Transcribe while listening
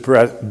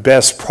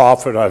best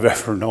prophet I've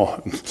ever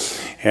known.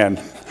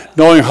 And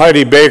knowing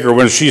Heidi Baker,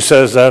 when she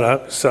says that,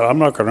 I'm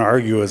not going to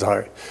argue with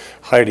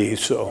Heidi.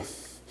 So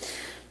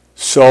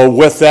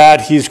with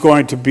that, he's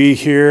going to be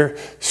here.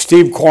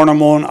 Steve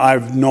Cornamone,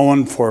 I've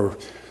known for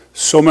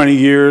so many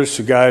years.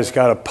 The guy's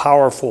got a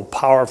powerful,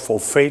 powerful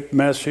faith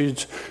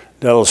message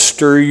that'll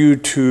stir you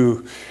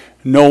to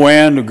no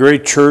end, a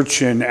great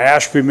church in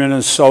Ashby,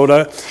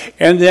 Minnesota.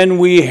 And then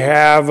we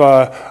have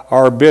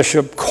our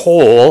Bishop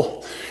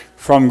Cole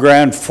from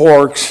Grand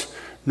Forks,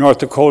 North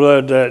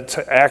Dakota, that's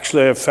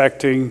actually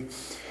affecting.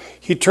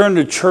 He turned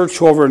the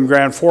church over in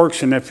Grand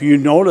Forks, and if you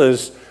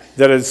notice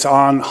that it's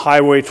on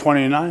Highway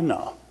 29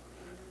 now.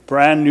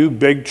 Brand new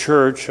big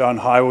church on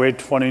Highway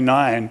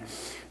 29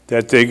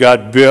 that they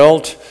got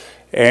built,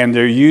 and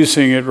they're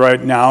using it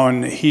right now.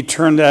 And he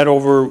turned that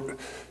over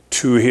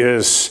to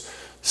his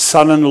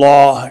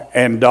son-in-law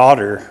and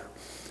daughter,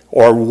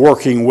 or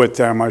working with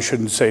them, I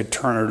shouldn't say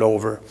turn it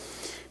over.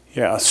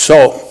 Yeah,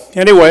 so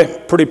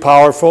anyway, pretty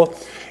powerful.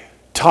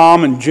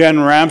 Tom and Jen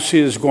Ramsey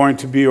is going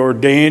to be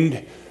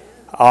ordained,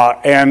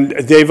 and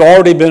they've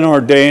already been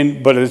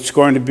ordained, but it's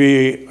going to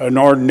be an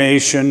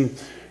ordination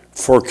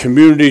for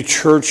Community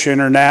Church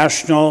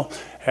International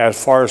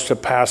as far as the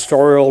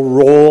pastoral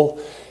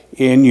role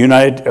in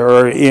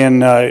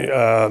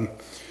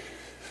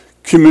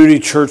Community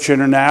Church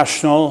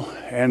International.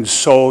 And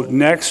so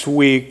next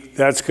week,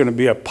 that's going to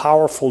be a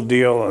powerful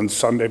deal on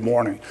Sunday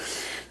morning.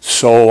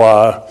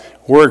 So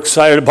we're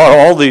excited about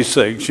all these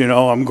things. You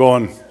know, I'm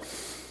going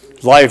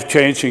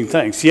life-changing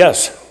things.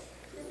 Yes?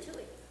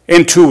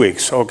 In 2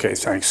 weeks. Okay,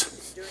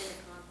 thanks.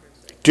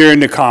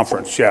 During the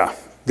conference, yeah.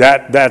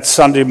 That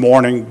Sunday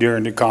morning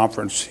during the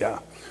conference, yeah.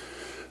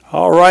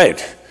 All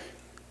right.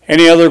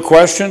 Any other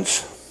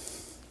questions?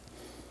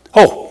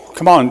 Oh,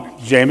 come on,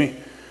 Jamie.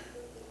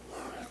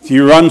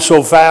 You run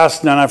so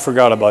fast, and then I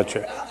forgot about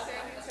you.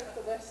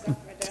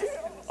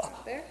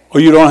 Oh,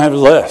 you don't have a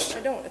list?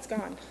 I don't. It's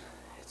gone.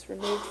 It's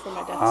removed from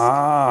my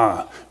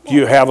desk. Do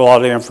you have a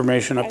lot of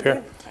information up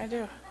here? I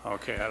do.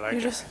 Okay, I like it.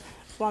 You just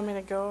want me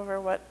to go over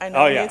what I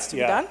know needs to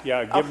be done?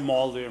 Yeah, give them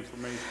all the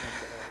information.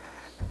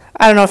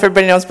 I don't know if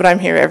everybody knows, but I'm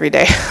here every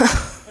day.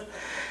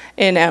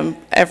 In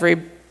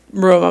every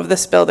room of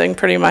this building,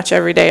 pretty much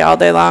every day, all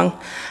day long.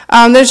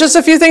 There's just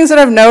a few things that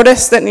I've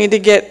noticed that need to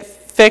get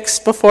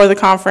fixed before the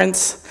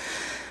conference.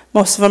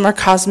 Most of them are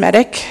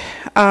cosmetic.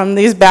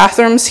 These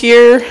bathrooms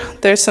here,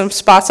 there's some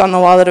spots on the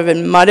wall that have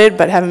been mudded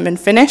but haven't been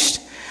finished.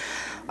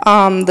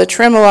 The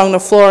trim along the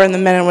floor in the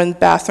men and women's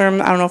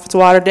bathroom, I don't know if it's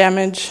water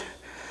damage.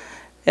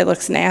 It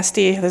looks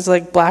nasty. There's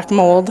like black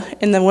mold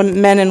in the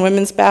men and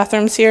women's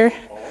bathrooms here.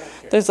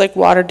 There's like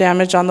water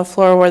damage on the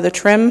floor where the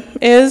trim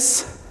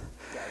is.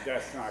 Yeah,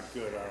 that's not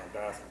good on a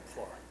bathroom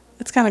floor.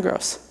 It's kind of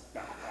gross.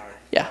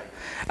 Yeah.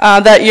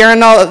 That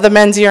urinal, the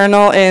men's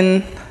urinal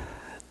in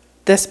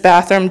this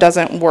bathroom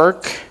doesn't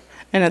work,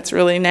 and it's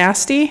really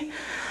nasty.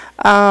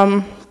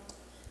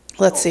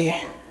 Let's see.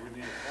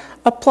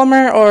 A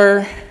plumber,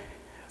 or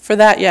for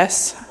that,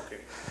 yes.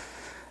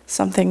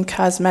 Something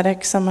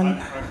cosmetic,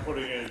 someone.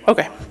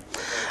 Okay.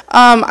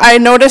 I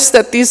noticed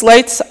that these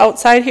lights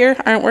outside here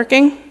aren't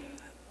working.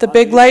 The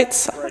big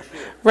lights,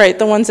 right,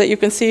 the ones that you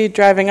can see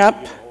driving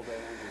up,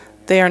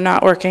 they are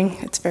not working.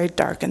 It's very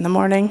dark in the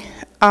morning.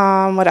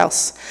 What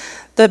else?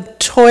 The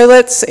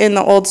toilets in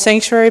the old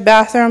sanctuary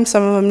bathroom,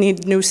 some of them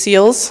need new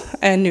seals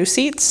and new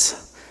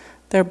seats.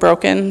 They're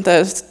broken.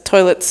 The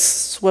toilets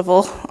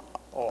swivel.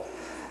 Oh,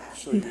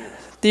 so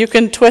you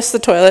can twist the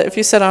toilet if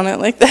you sit on it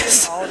like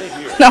this.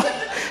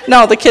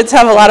 No, the kids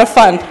have a lot of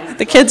fun.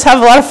 The kids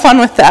have a lot of fun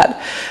with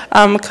that.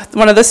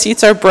 One of the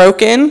seats are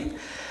broken.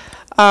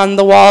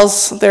 The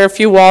walls, there are a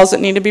few walls that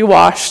need to be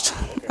washed.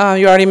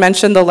 You already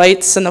mentioned the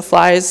lights and the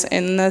flies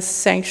in the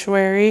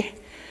sanctuary.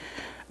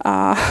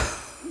 I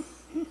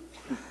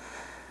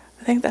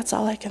think that's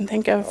all I can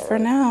think of for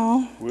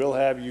now. We'll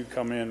have you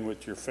come in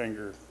with your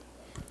finger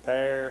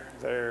there.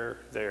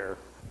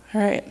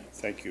 All right.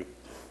 Thank you.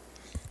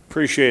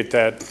 Appreciate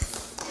that.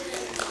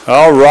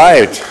 All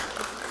right.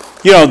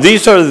 You know,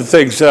 these are the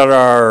things that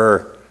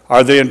are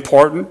they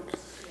important?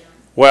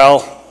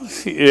 Well,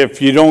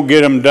 if you don't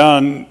get them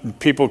done,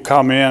 people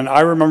come in. I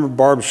remember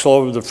Barb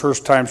Slover the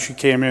first time she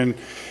came in,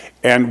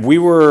 and we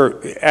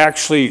were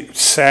actually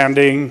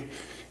sanding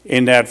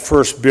in that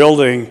first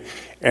building,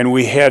 and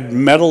we had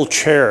metal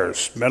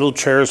chairs. Metal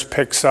chairs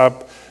picks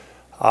up,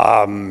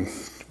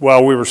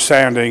 while we were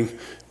sanding,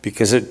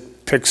 because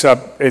it picks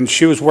up, and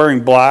she was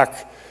wearing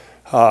black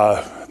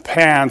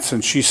pants,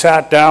 and she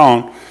sat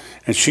down,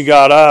 and she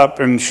got up,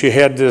 and she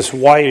had this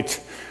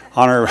white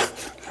on her,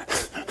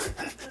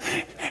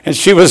 and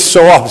she was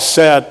so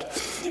upset,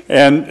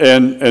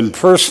 and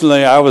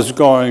personally I was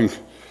going,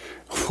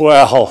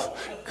 well,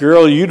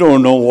 girl, you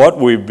don't know what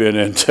we've been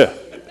into.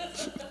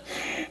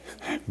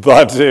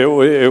 But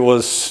it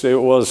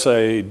was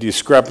a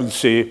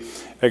discrepancy.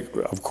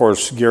 Of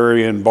course,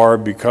 Gary and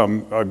Barb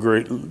become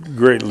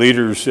great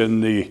leaders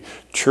in the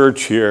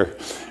church here,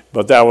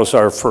 but that was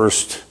our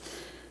first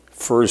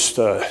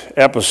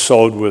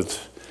episode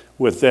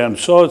with them.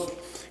 So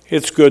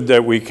it's good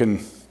that we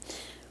can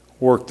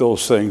work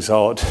those things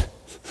out.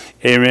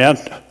 Amen?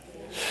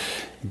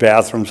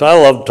 Bathrooms. I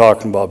love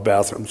talking about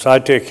bathrooms. I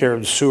take care of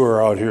the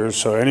sewer out here,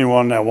 so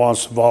anyone that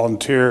wants to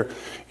volunteer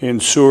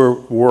in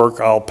sewer work,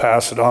 I'll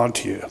pass it on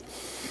to you.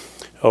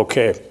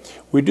 Okay.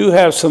 We do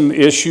have some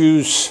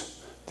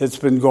issues that's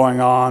been going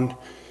on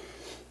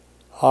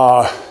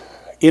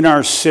in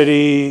our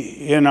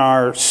city, in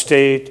our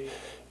state,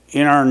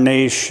 in our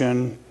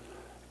nation,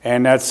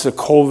 and that's the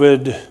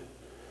COVID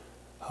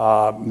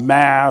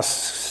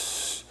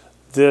masks,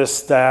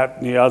 this, that,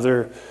 and the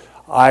other.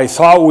 I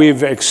thought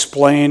we've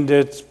explained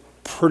it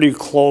pretty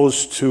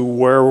close to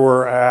where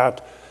we're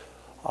at.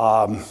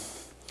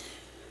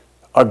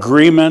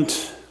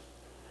 Agreement,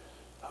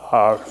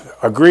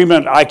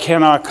 I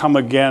cannot come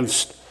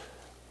against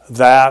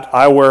that.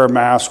 I wear a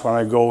mask when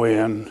I go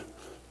in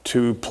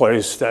to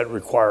places that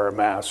require a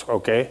mask,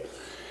 okay?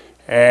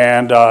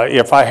 And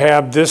if I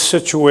have this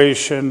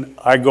situation,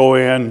 I go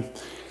in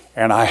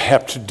and I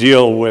have to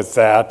deal with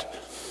that.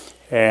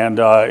 And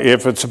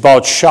if it's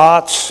about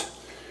shots,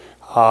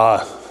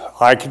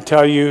 I can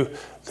tell you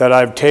that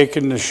I've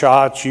taken the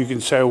shots. You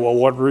can say, well,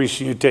 what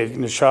reason are you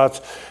taking the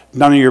shots?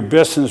 None of your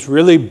business,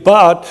 really,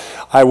 but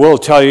I will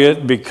tell you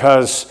it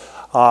because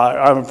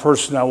I'm a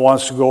person that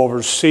wants to go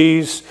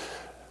overseas.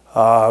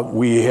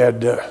 We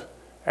had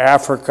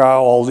Africa,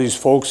 all these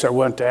folks that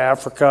went to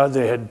Africa,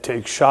 they had to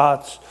take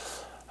shots,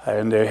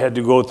 and they had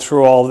to go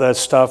through all that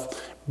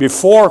stuff.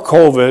 Before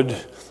COVID,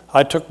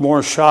 I took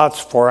more shots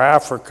for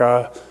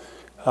Africa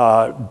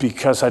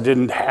because I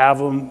didn't have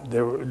them.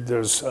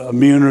 There's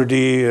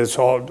immunity, it's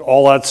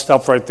all that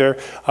stuff right there.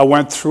 I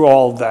went through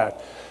all of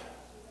that.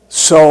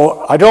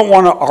 So I don't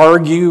want to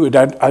argue,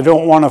 I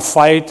don't want to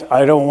fight,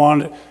 I don't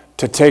want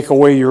to take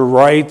away your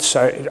rights.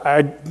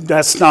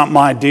 That's not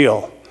my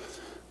deal.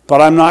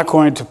 But I'm not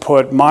going to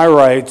put my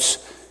rights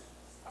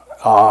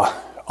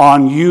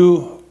on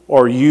you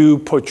or you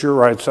put your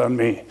rights on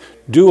me.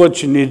 Do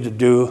what you need to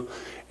do,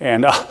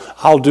 and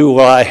I'll do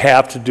what I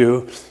have to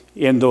do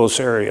in those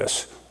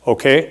areas,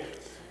 okay?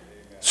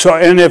 So,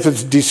 and if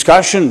it's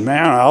discussion,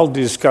 man, I'll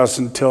discuss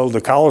until the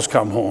cows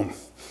come home.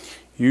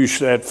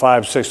 Usually at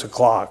 5, 6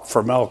 o'clock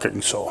for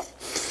milking, so.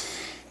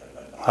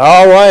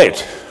 All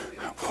right.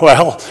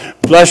 Well,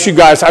 bless you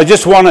guys. I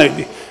just want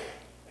to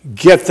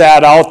get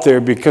that out there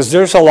because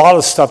there's a lot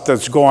of stuff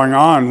that's going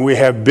on. We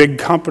have big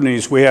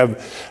companies. We have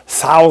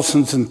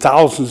thousands and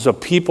thousands of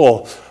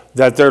people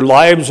that their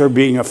lives are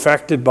being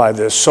affected by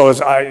this. So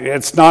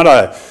it's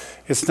not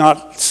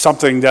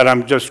something that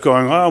I'm just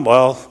going, oh,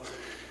 well.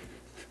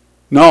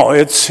 No,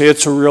 it's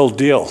a real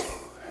deal.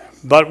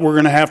 But we're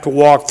going to have to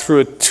walk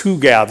through it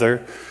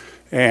together,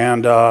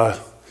 and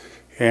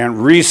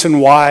reason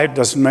why it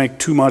doesn't make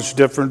too much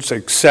difference,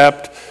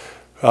 except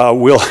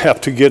we'll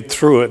have to get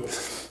through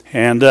it.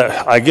 And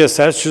I guess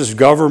that's just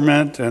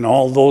government and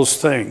all those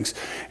things.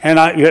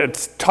 And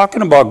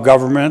talking about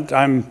government,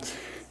 I'm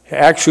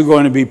actually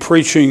going to be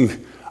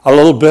preaching a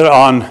little bit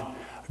on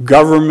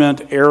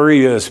government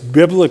areas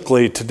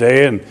biblically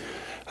today. And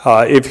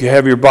if you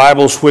have your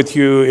Bibles with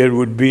you, it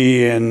would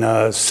be in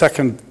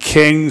 2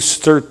 Kings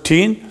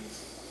 13.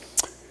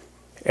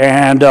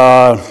 And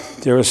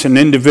there was an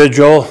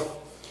individual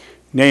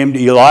named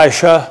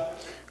Elisha,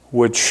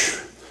 which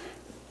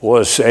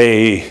was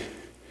a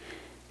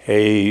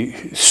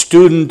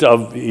student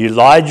of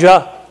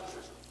Elijah.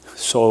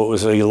 So it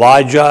was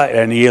Elijah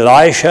and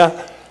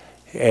Elisha.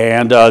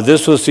 And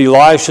this was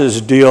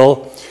Elisha's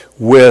deal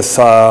with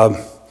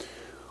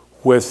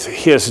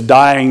his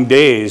dying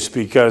days,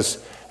 because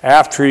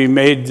after he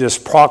made this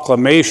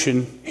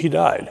proclamation, he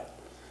died.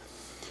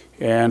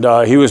 And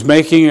he was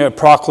making a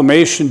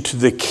proclamation to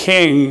the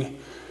king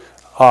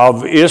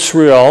of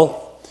Israel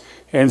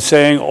and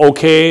saying,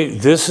 okay,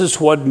 this is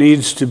what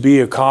needs to be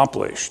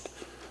accomplished.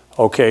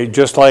 Okay,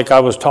 just like I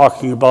was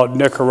talking about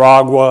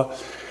Nicaragua,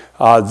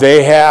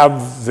 they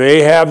have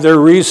their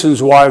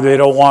reasons why they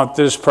don't want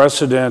this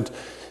president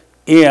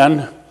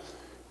in,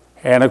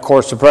 and of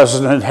course the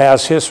president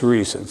has his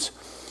reasons.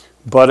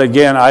 But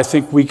again, I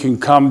think we can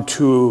come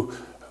to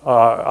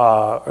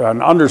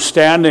an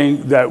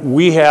understanding that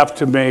we have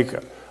to make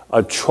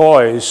a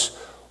choice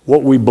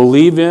what we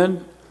believe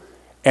in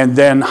and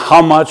then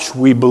how much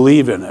we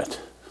believe in it.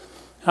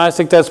 And I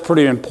think that's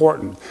pretty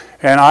important.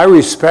 And I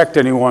respect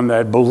anyone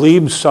that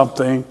believes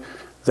something,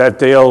 that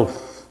they'll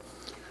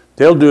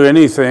do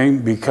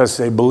anything because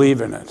they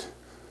believe in it.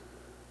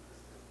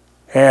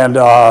 And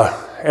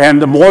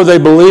the more they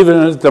believe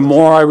in it, the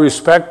more I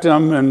respect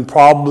them, and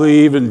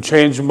probably even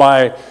change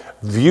my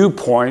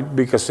viewpoint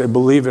because they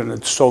believe in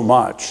it so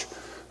much.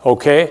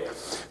 Okay?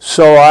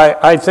 So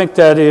I think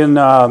that in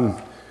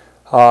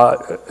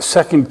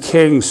 2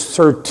 Kings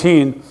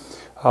 13,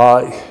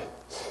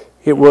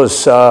 it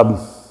was,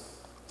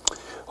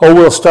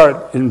 we'll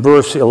start in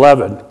verse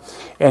 11.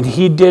 And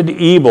he did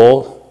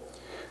evil,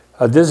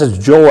 this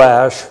is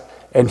Joash,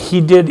 and he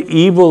did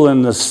evil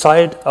in the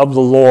sight of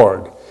the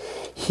Lord.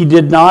 He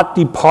did not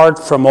depart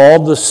from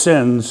all the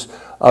sins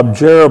of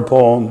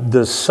Jeroboam,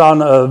 the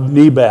son of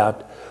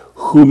Nebat,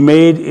 who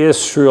made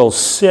Israel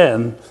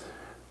sin,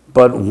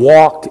 but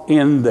walked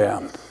in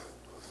them.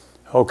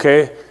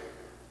 Okay?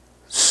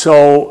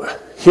 So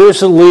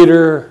here's a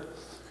leader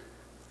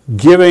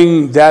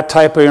giving that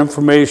type of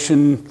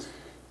information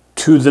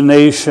to the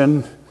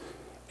nation,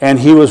 and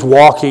he was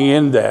walking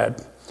in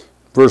that.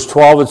 Verse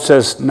 12, it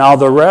says, "Now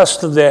the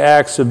rest of the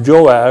acts of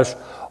Joash,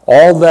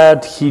 all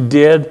that he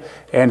did,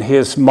 and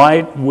his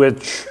might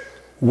with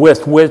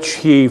which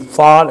he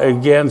fought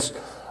against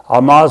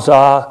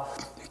Amaziah,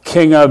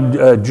 king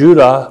of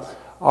Judah,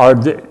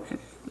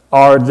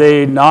 are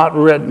they not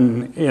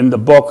written in the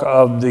book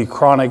of the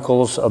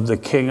Chronicles of the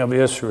king of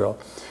Israel?"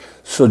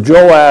 So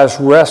Joash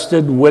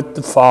rested with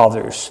the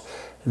fathers.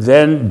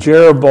 Then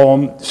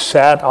Jeroboam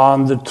sat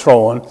on the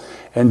throne,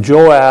 and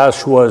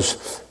Joash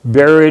was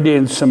buried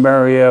in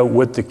Samaria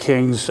with the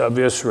kings of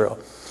Israel.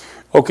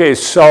 Okay,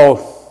 so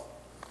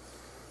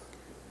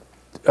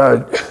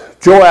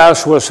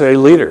Joash was a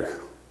leader.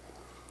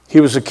 He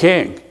was a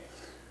king.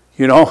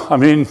 You know, I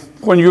mean,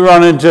 when you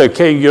run into a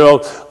king, you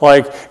know,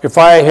 like if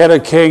I had a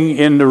king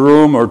in the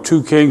room or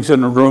two kings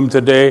in the room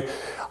today,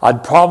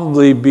 I'd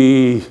probably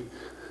be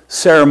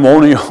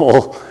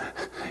ceremonial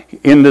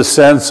in the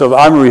sense of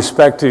I'm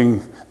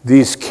respecting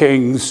these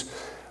kings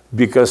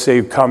because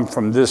they've come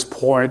from this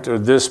point or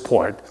this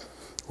point,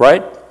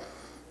 right?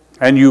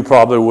 And you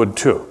probably would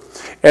too.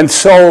 And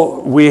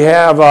so we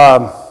have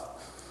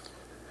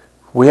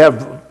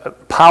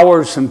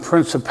powers and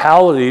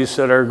principalities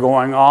that are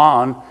going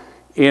on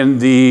in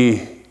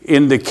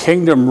the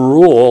kingdom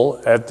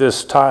rule at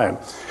this time.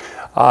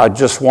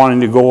 Just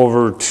wanting to go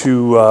over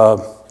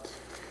to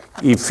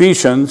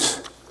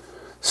Ephesians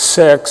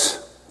 6,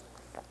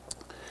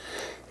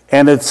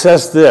 and it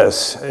says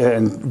this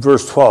in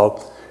verse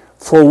 12,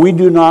 "For we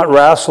do not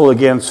wrestle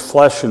against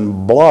flesh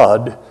and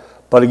blood,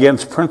 but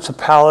against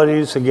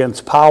principalities,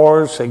 against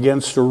powers,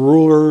 against the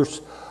rulers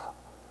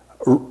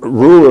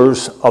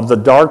of the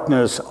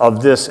darkness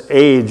of this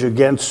age,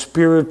 against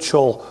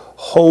spiritual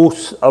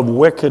hosts of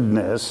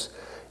wickedness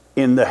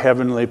in the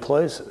heavenly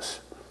places."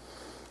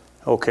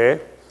 Okay,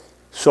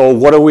 so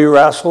what do we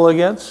wrestle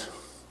against?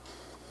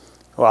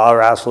 Well, I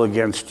wrestle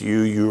against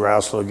you, you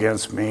wrestle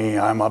against me,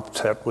 I'm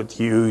upset with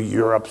you,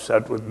 you're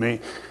upset with me.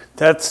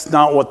 That's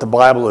not what the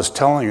Bible is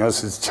telling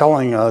us. It's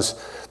telling us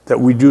that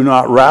we do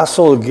not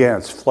wrestle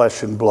against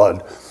flesh and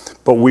blood,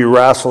 but we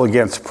wrestle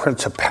against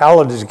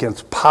principalities,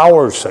 against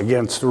powers,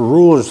 against the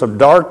rulers of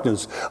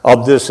darkness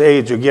of this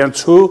age.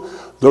 Against who?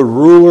 The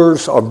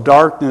rulers of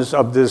darkness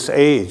of this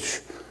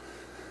age.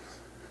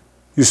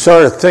 You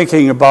started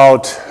thinking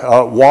about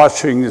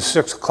watching the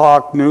 6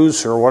 o'clock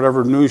news or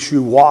whatever news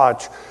you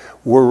watch.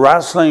 We're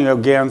wrestling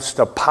against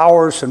the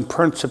powers and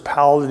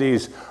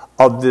principalities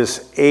of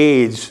this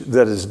age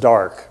that is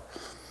dark.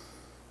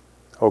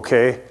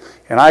 Okay?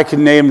 And I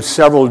can name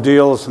several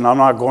deals, and I'm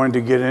not going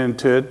to get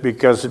into it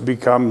because it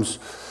becomes,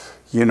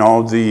 you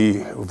know,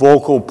 the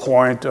vocal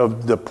point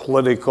of the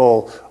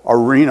political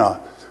arena.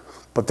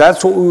 But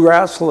that's what we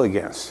wrestle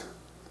against.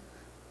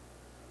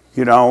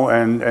 You know,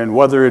 and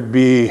whether it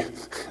be,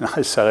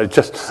 I said I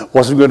just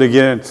wasn't going to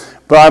get in,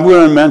 but I'm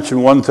going to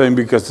mention one thing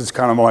because it's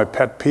kind of my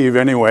pet peeve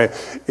anyway,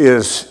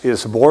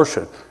 is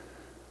abortion.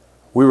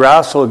 We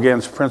wrestle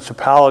against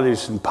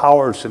principalities and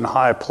powers in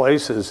high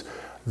places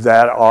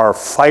that are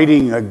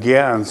fighting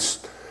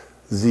against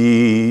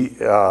the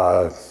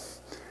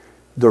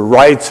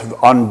rights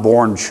of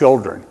unborn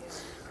children.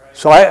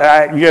 So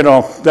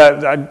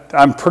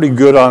I'm pretty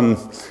good on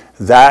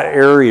that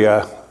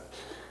area.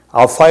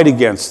 I'll fight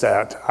against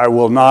that. I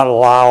will not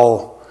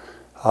allow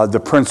the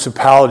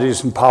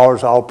principalities and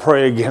powers. I'll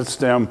pray against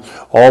them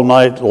all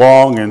night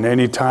long and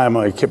any time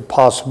I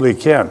possibly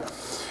can.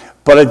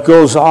 But it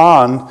goes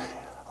on,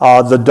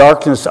 the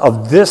darkness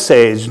of this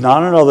age,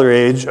 not another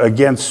age,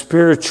 against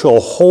spiritual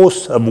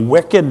hosts of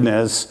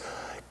wickedness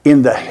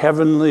in the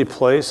heavenly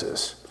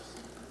places.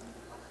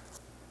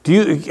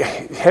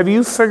 Have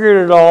you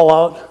figured it all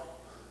out?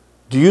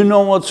 Do you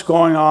know what's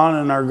going on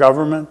in our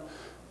government?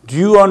 Do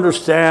you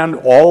understand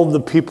all the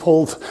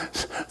people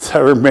that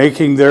are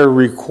making their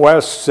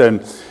requests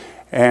and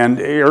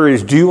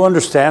areas? Do you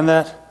understand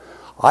that?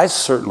 I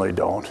certainly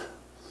don't.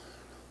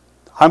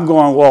 I'm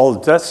going, well,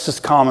 that's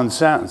just common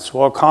sense.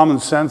 Well, common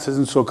sense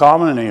isn't so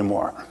common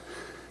anymore.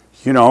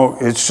 You know,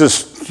 it's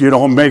just,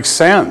 it makes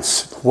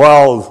sense.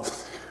 Well,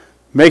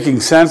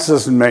 making sense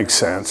doesn't make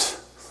sense.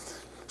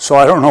 So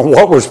I don't know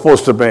what we're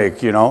supposed to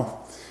make,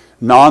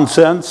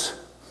 nonsense,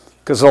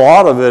 because a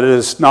lot of it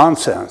is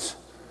nonsense.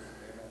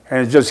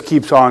 And it just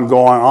keeps on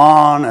going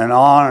on and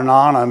on and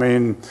on. I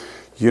mean,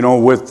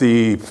 with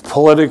the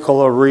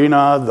political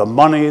arena, the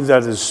money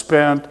that is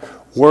spent,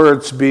 where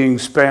it's being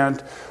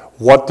spent,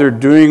 what they're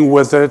doing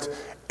with it,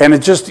 and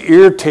it just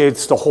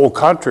irritates the whole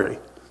country,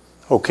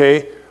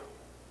 okay?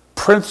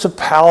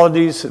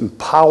 Principalities and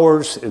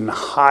powers in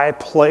high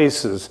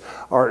places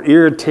are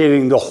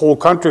irritating the whole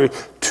country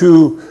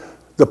to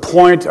the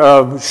point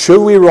of,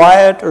 should we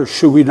riot or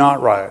should we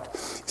not riot?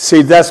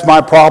 See, that's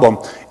my problem,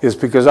 is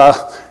because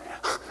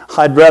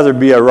I'd rather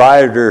be a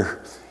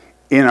rioter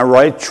in a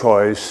right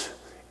choice,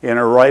 in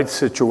a right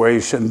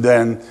situation,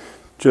 than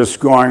just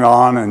going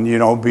on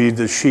and, be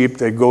the sheep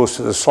that goes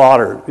to the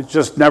slaughter. It's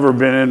just never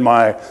been in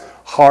my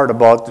heart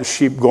about the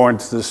sheep going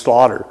to the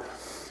slaughter.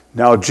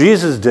 Now,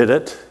 Jesus did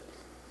it,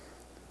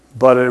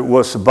 but it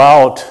was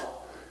about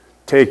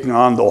taking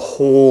on the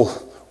whole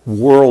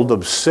world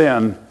of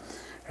sin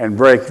and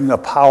breaking the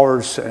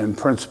powers and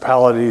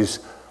principalities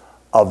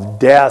of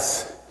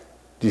death,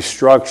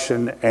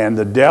 destruction, and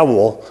the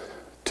devil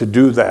to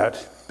do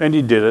that. And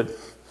he did it,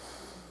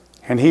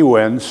 and he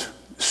wins.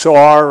 So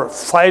our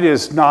fight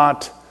is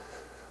not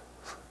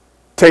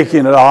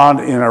taking it on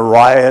in a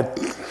riot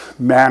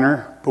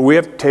manner, but we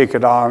have to take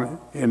it on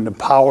in the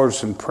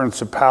powers and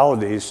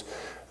principalities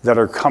that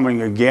are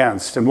coming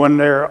against. And when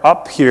they're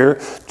up here,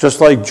 just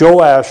like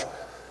Joash,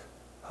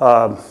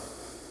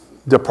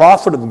 the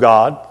prophet of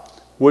God,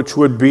 which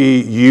would be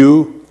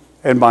you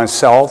and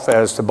myself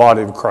as the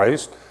body of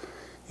Christ,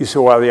 you say,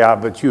 well, yeah,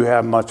 but you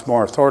have much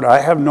more authority. I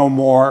have no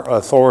more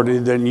authority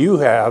than you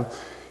have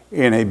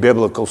in a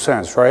biblical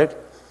sense, right?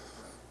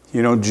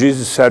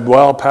 Jesus said,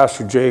 well,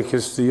 Pastor Jake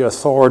is the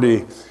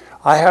authority.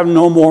 I have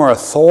no more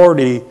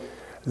authority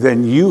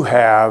than you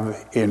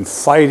have in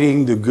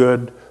fighting the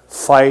good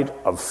fight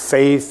of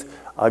faith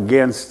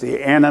against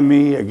the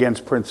enemy,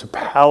 against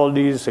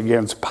principalities,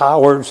 against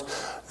powers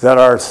that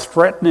are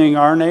threatening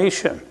our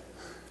nation.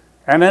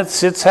 And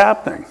it's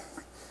happening,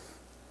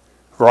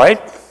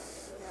 right?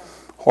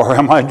 Or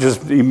am I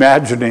just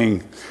imagining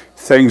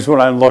things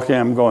when I'm looking at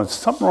them going,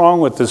 something wrong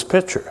with this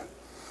picture?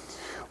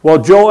 Well,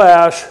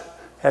 Joash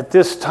at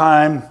this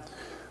time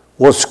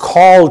was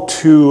called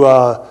to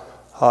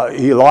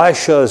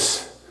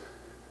Elisha's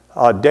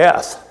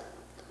death.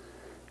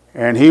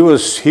 And he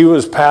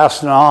was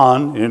passing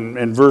on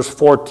in verse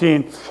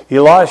 14.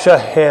 Elisha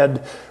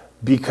had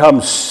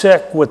become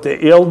sick with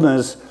the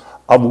illness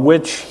of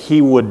which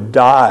he would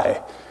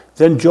die.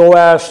 Then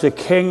Joash, the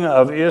king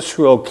of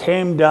Israel,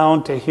 came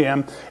down to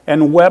him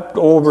and wept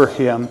over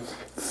him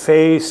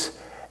face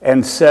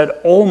and said,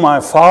 O my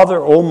father,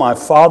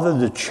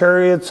 the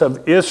chariots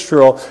of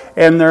Israel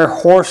and their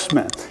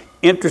horsemen.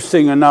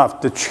 Interesting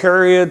enough, the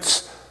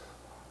chariots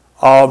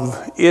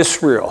of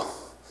Israel.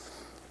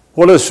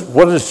 What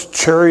does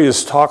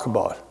chariots talk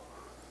about?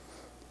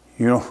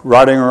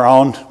 Riding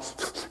around,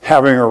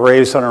 having a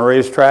race on a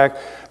racetrack?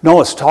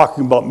 No, it's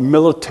talking about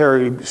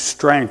military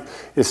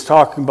strength. It's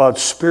talking about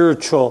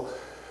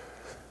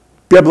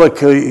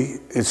biblically,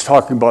 it's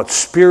talking about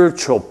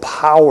spiritual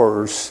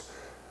powers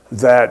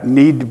that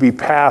need to be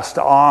passed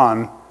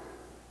on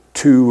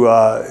to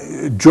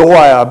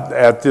Joab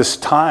at this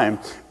time,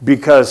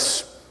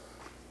 because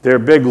their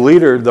big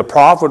leader, the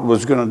prophet,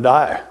 was going to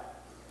die.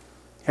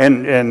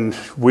 And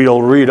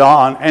we'll read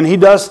on, and he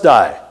does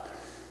die.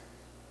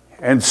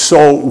 And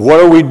so what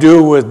do we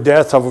do with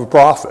death of a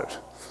prophet?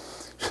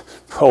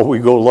 Oh, we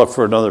go look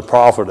for another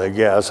prophet, I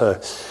guess.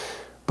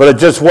 But it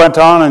just went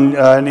on,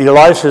 and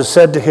Elisha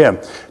said to him,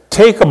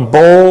 take a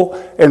bow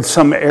and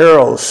some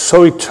arrows.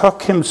 So he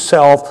took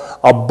himself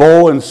a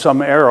bow and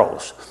some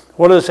arrows.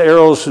 What does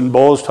arrows and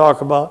bows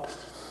talk about?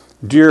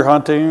 Deer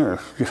hunting,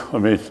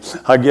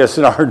 I guess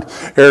in our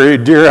area,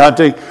 deer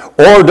hunting.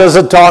 Or does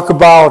it talk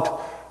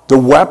about the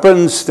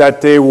weapons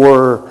that they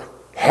were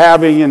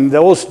having in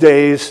those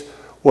days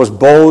was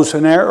bows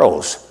and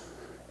arrows?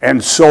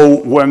 And so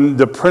when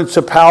the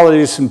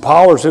principalities and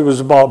powers, it was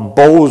about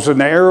bows and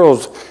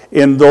arrows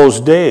in those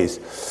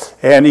days.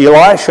 And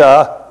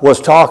Elisha was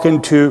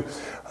talking to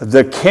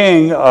the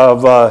king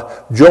of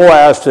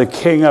Joash, the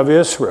king of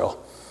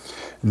Israel.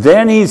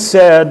 Then he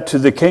said to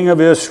the king of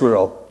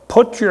Israel,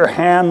 put your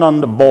hand on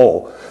the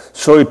bow.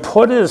 So he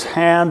put his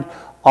hand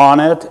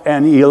on it,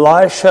 and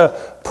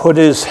Elisha put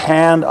his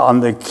hand on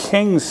the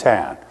king's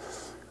hand.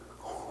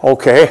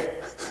 Okay.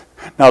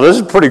 Now, this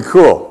is pretty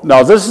cool.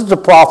 Now, this is the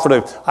prophet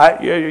of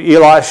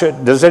Elisha.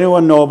 Does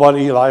anyone know about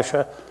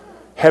Elisha?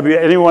 Have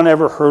anyone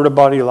ever heard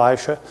about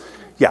Elisha?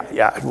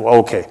 Yeah,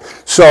 okay.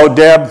 So,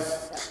 Deb,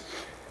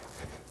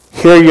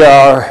 here you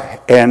are,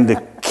 and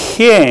the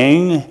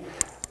king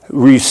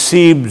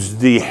receives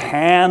the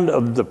hand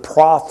of the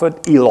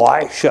prophet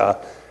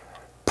Elisha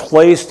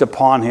placed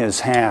upon his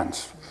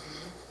hands.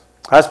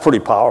 That's pretty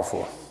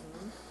powerful.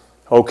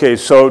 Okay,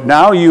 so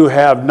now you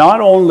have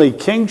not only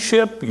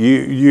kingship,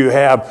 you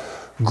have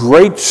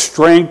great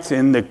strength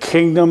in the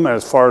kingdom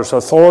as far as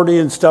authority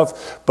and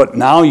stuff, but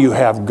now you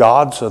have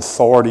God's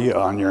authority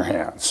on your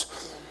hands.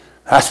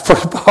 That's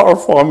pretty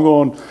powerful. I'm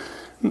going,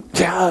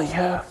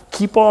 yeah,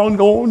 keep on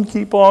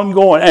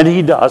going. And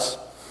he does.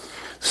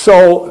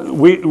 So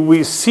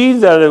we see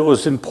that it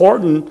was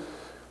important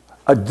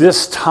at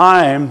this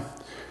time,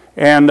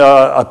 and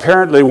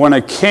apparently when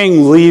a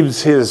king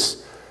leaves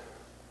his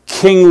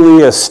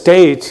kingly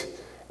estate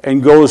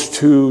and goes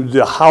to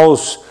the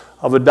house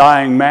of a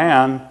dying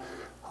man.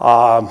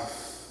 Have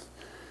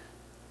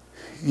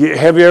you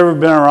ever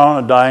been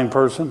around a dying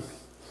person?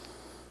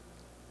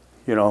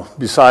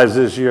 Besides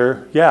this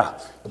year? Yeah,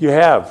 you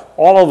have.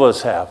 All of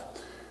us have.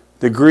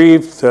 The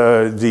grief,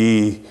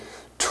 the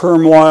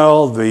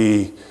turmoil,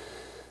 the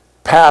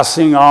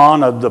passing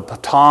on of the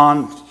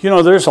baton.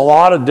 There's a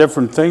lot of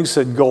different things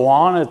that go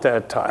on at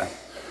that time.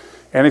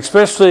 and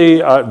especially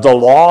the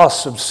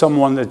loss of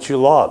someone that you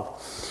love.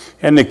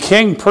 And the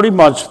king pretty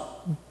much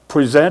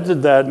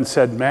presented that and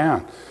said,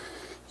 man,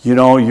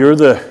 you're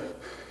the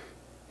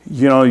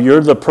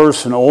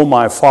person, oh,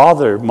 my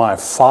father,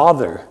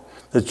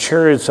 the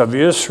chariots of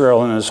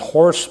Israel and his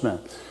horsemen.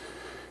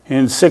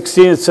 In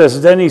 16 it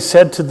says, then he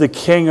said to the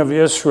king of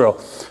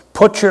Israel,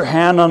 put your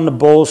hand on the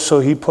bow. So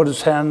he put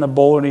his hand on the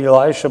bow, and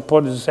Elisha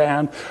put his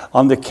hand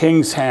on the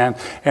king's hand.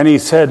 And he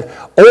said,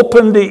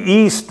 open the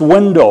east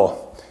window.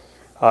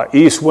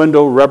 East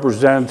window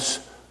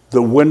represents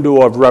the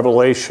window of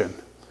revelation.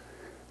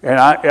 And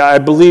I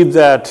believe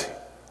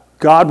that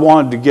God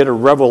wanted to get a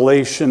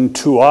revelation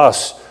to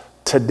us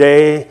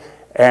today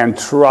and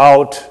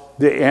throughout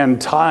the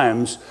end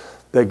times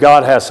that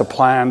God has a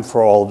plan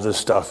for all of this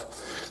stuff.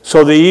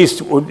 So the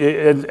east,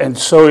 and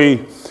so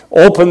he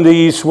opened the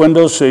east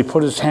window, so he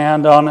put his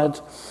hand on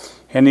it,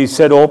 and he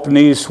said, open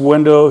the east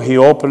window. He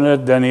opened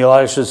it, then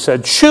Elisha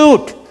said,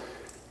 shoot,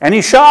 and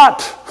he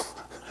shot.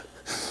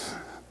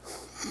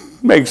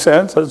 Makes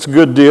sense, that's a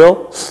good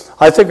deal.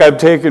 I think I've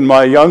taken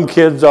my young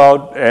kids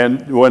out,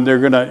 and when they're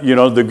gonna,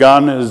 the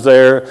gun is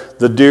there,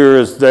 the deer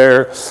is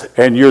there,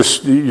 and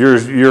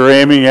you're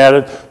aiming at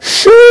it,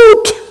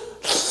 shoot,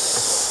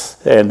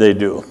 and they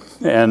do.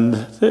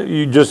 And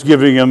you're just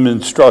giving them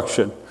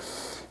instruction.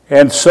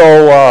 And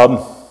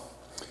so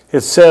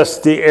it says,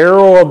 the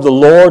arrow of the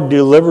Lord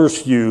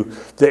delivers you.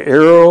 The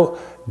arrow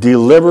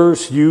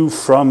delivers you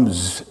from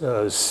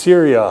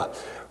Syria.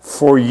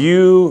 For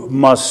you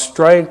must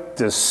strike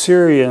the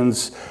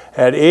Syrians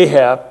at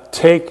Ahab,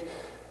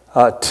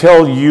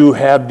 till you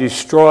have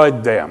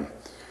destroyed them.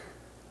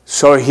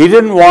 So he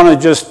didn't want to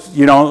just,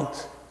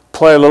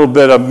 play a little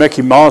bit of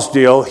Mickey Mouse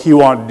deal. He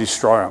wanted to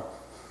destroy them.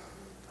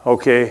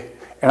 Okay?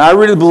 And I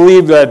really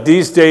believe that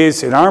these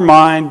days in our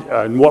mind,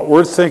 and what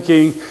we're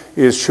thinking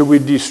is, should we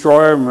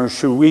destroy them, or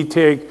should we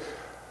take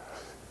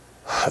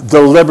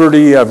the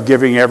liberty of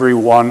giving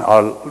everyone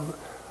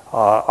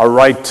a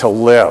right to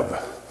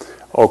live?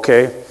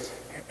 Okay?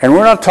 And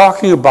we're not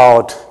talking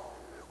about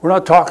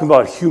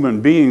human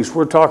beings.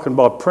 We're talking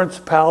about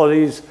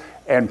principalities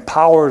and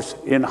powers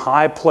in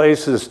high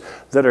places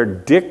that are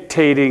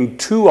dictating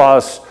to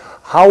us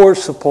how we're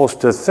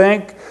supposed to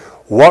think,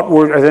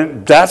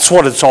 that's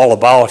what it's all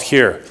about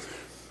here.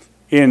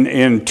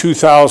 In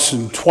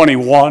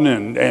 2021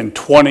 and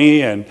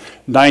 20 and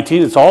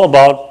 19, it's all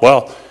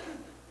about,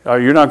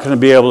 you're not going to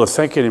be able to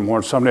think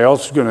anymore. Somebody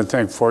else is going to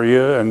think for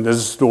you, and this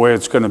is the way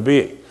it's going to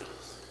be.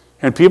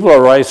 And people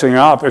are rising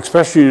up,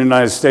 especially in the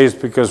United States,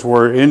 because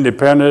we're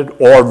independent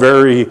or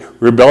very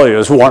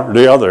rebellious, one or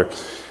the other.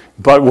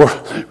 But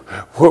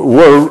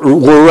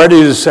we're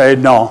ready to say,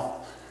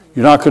 no,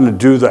 you're not going to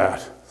do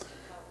that.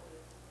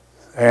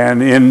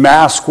 And in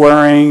mask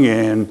wearing,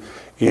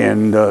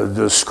 in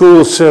the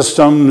school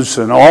systems,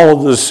 and all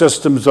of the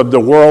systems of the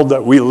world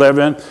that we live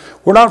in,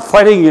 we're not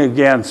fighting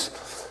against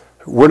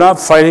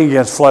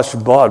flesh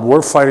and blood.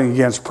 We're fighting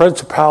against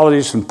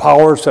principalities and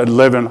powers that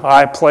live in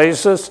high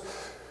places.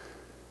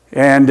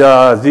 And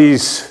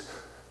these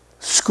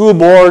school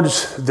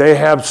boards, they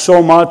have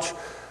so much,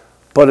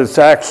 but it's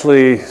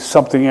actually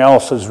something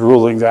else that's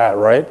ruling that,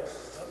 right?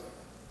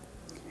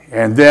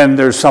 And then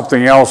there's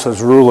something else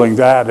that's ruling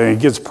that, and it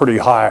gets pretty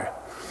high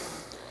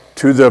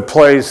to the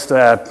place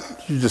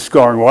that you're just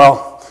going,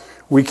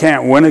 we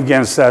can't win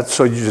against that,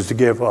 so you just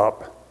give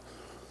up.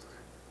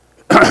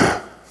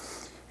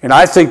 And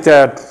I think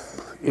that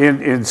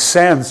in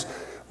sense,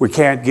 we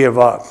can't give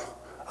up.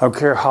 I don't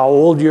care how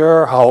old you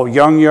are, how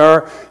young you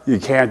are, you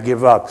can't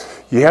give up.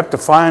 You have to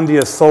find the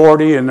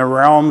authority in the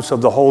realms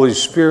of the Holy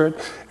Spirit,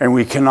 and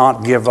we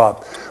cannot give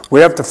up. We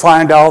have to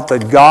find out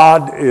that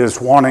God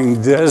is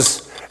wanting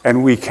this,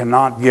 and we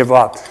cannot give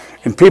up.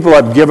 And people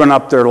have given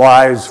up their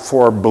lives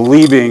for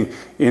believing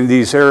in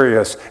these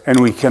areas, and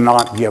we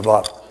cannot give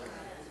up.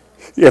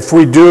 If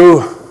we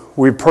do,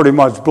 we're pretty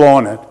much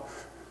blowing it.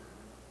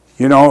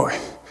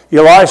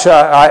 Elisha,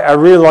 I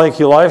really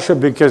like Elisha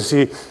because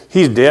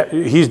he's dead,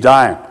 he's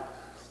dying. I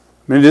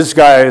mean, this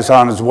guy is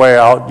on his way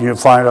out. You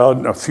find out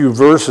in a few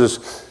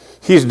verses,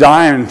 he's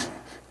dying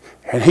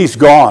and he's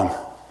gone.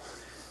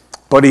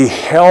 But he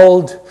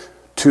held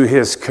to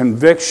his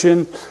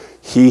conviction.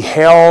 He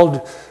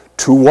held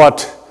to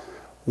what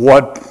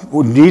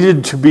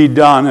needed to be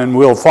done, and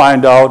we'll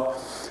find out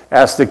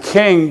as the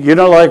king.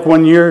 Like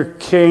when you're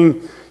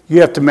king,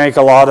 you have to make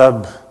a lot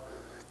of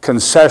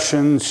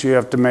concessions. You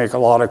have to make a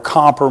lot of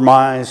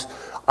compromise.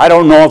 I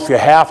don't know if you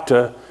have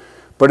to,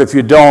 but if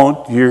you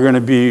don't, you're going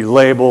to be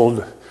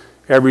labeled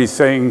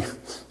everything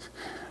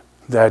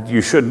that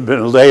you shouldn't have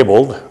been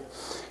labeled,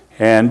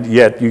 and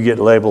yet you get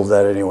labeled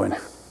that anyway.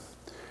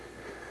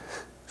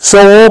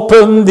 So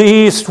open the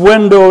east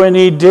window, and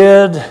he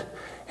did,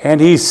 and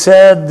he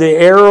said, the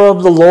arrow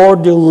of the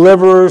Lord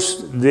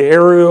delivers, the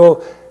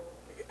arrow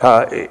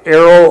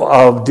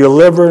of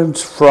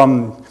deliverance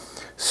from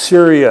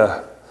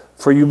Syria,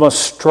 for you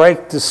must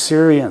strike the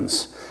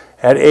Syrians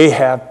at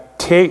Ahab,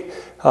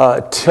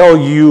 till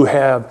you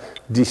have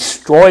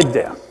destroyed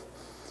them.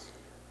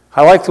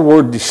 I like the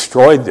word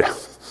destroyed them.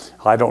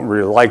 I don't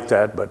really like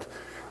that, but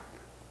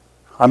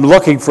I'm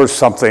looking for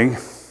something.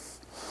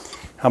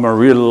 I'm going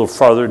to read a little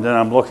farther, and then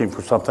I'm looking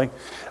for something.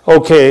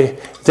 Okay,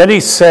 then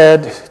he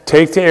said,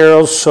 take the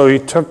arrows. So he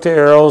took the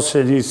arrows,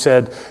 and he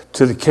said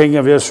to the king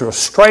of Israel,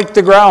 strike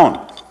the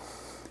ground.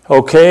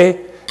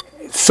 Okay,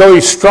 so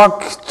he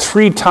struck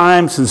 3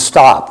 times and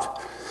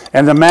stopped.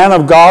 And the man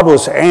of God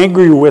was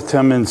angry with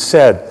him and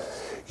said,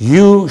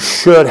 you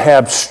should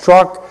have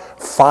struck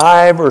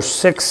 5 or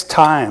 6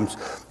 times.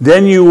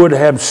 Then you would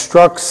have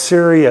struck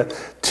Syria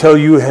till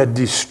you had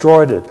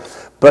destroyed it.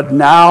 But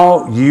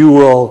now you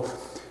will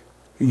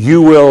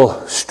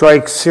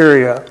strike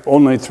Syria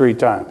only 3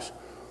 times.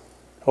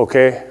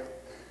 Okay?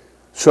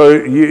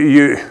 So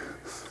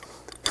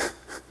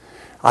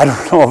I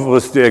don't know if it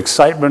was the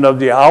excitement of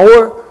the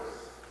hour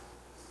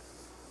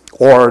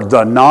or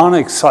the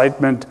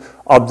non-excitement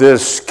of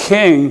this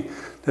king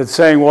that's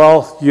saying,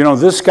 well,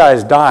 this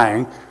guy's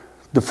dying.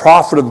 The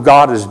prophet of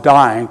God is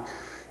dying.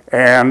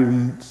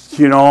 And,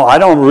 I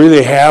don't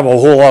really have a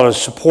whole lot of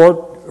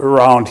support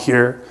around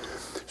here.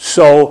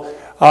 So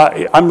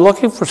I'm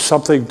looking for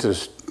something to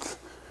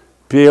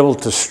be able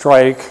to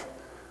strike.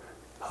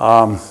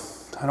 I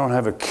don't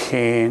have a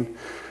cane.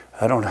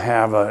 I don't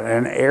have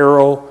an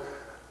arrow.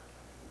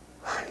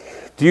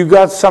 Do you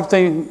got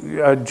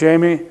something,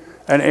 Jamie?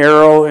 An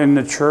arrow in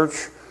the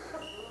church?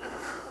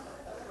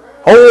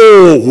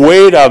 Oh,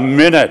 wait a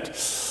minute.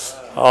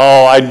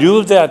 Oh, I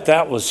knew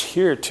that was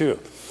here too.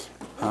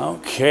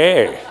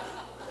 Okay.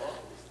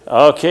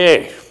 Oh,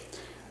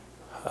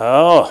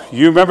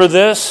 you remember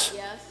this?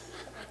 Yes.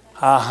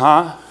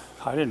 Uh-huh.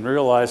 I didn't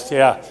realize,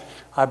 yeah.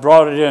 I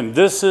brought it in.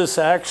 This is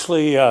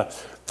actually,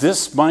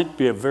 this might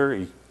be a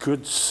very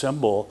good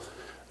symbol.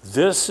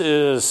 This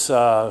is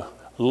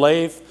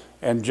Leif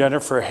and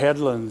Jennifer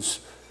Headlands.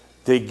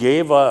 They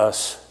gave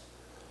us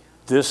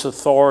this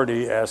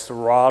authority as the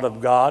rod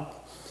of God.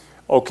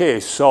 Okay,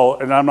 so,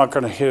 and I'm not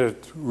going to hit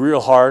it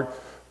real hard,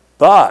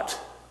 but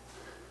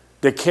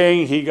the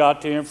king, he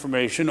got the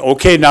information.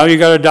 Okay, now you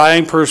got a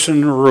dying person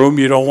in the room.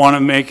 You don't want to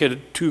make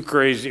it too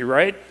crazy,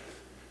 right?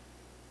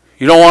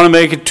 You don't want to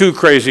make it too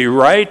crazy,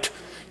 right?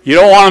 You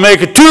don't want to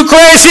make it too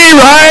crazy,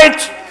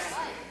 right?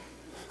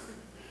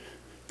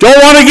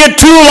 Don't want to get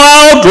too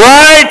loud,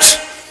 right?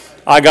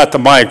 I got the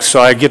mic,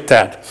 so I get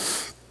that.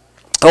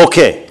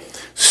 Okay,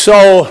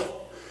 so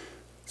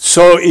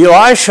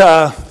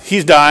Elisha,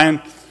 he's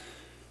dying.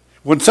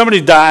 When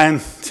somebody's dying,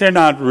 they're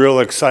not real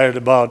excited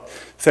about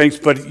things,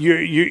 but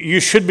you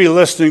should be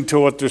listening to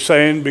what they're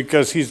saying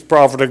because he's the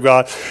prophet of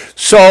God.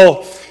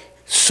 So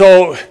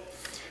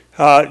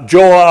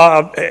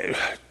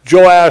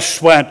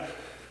Joash went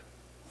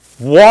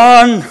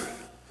 1,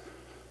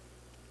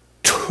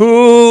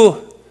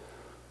 2,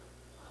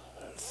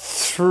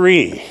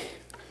 3,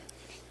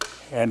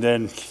 and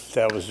then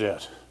that was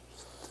it.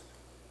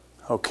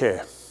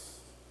 Okay.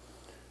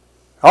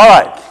 All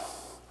right.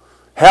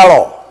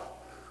 Hello.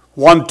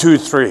 1, 2,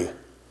 3.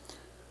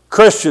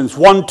 Christians,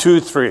 1, 2,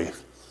 3.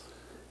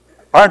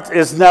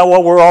 Isn't that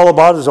what we're all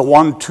about? Is a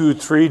 1, 2,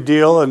 3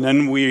 deal, and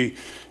then we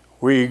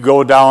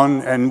go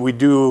down and we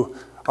do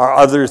our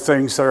other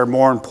things that are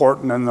more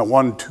important than the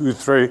 1, 2,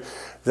 3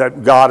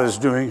 that God is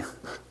doing.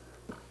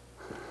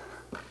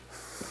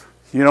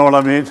 You know what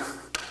I mean?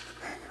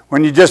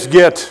 When you just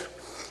get,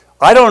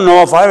 I don't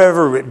know if I've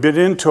ever been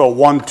into a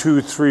 1,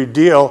 2, 3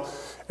 deal,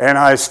 and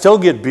I still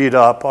get beat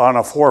up on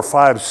a 4,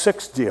 5,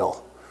 6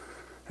 deal.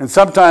 And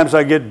sometimes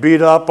I get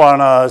beat up on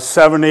a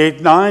 7,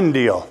 8, 9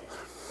 deal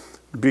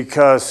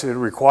because it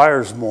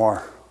requires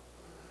more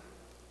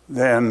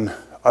than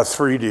a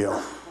 3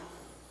 deal.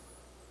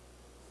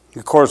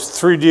 Of course,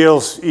 3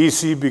 deals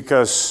easy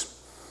because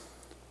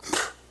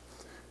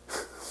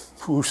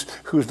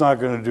who's not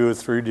going to do a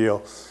 3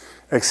 deal?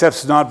 Except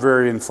it's not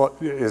very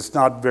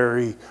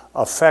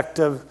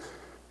effective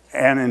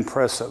and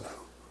impressive.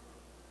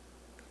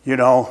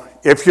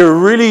 If you're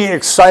really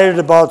excited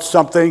about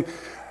something,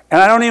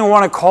 and I don't even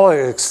want to call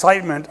it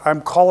excitement, I'm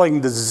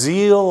calling the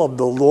zeal of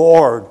the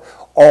Lord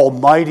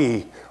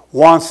Almighty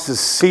wants to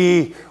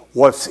see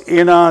what's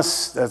in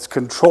us, that's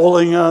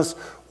controlling us,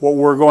 what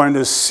we're going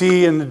to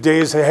see in the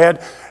days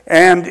ahead.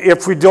 And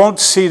if we don't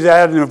see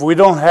that, and if we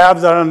don't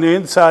have that on the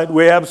inside,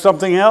 we have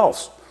something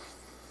else.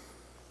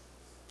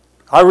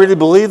 I really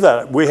believe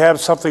that we have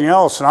something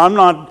else, and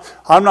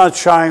I'm not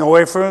shying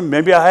away from it.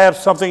 Maybe I have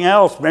something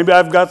else. Maybe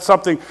I've got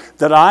something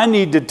that I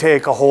need to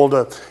take a hold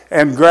of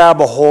and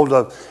grab a hold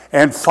of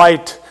and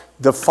fight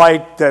the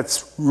fight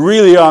that's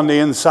really on the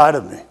inside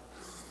of me.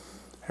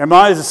 Am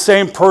I the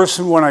same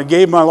person when I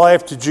gave my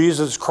life to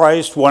Jesus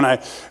Christ, when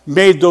I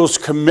made those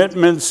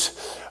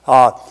commitments,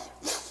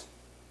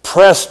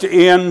 pressed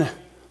in,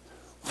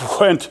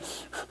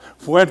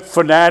 went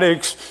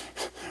fanatics?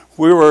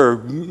 We were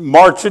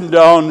marching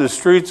down the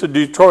streets of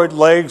Detroit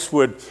Lakes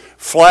with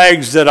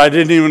flags that I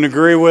didn't even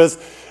agree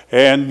with,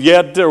 and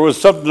yet there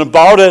was something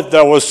about it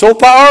that was so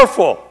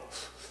powerful.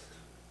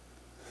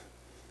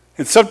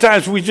 And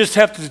sometimes we just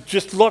have to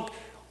just look,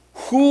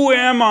 who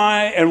am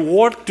I and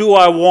what do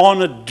I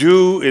want to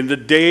do in the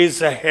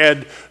days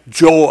ahead,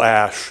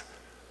 Joash?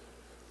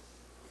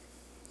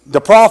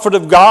 The prophet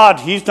of God,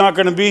 he's not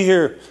going to be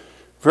here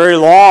very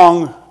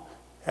long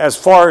as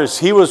far as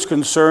he was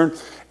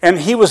concerned. And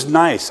he was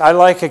nice. I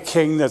like a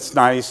king that's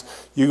nice.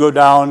 You go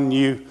down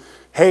and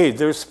hey,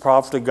 there's the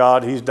prophet of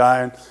God, he's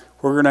dying.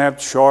 We're going to have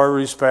to show our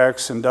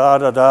respects and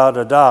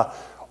da-da-da-da-da.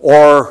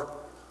 Or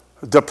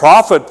the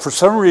prophet, for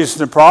some reason,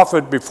 the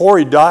prophet, before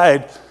he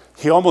died,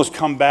 he almost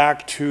come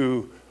back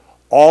to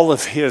all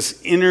of his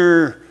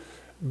inner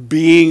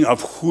being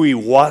of who he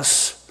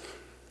was.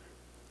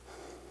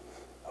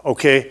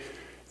 Okay?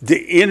 The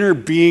inner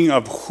being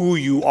of who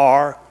you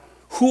are.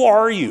 Who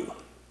are you?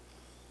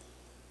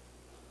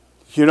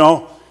 You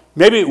know,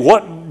 maybe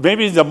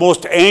the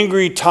most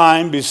angry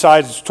time,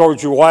 besides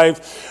towards your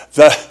wife,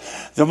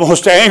 the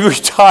most angry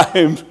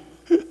time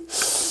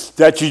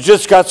that you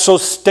just got so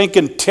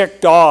stinking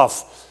ticked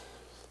off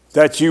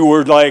that you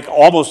were like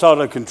almost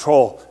out of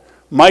control,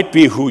 might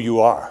be who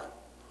you are.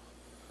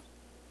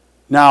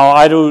 Now,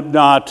 I do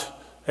not,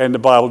 and the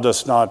Bible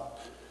does not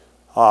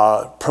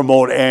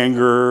promote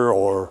anger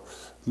or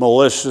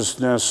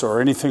maliciousness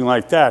or anything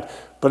like that.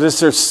 But is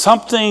there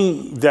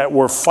something that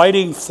we're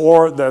fighting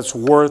for that's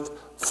worth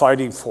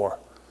fighting for?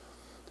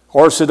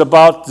 Or is it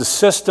about the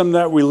system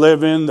that we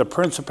live in, the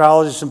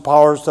principalities and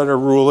powers that are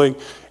ruling,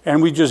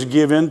 and we just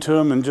give in to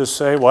them and just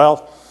say,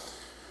 well,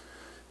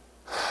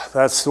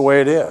 that's the way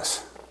it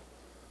is.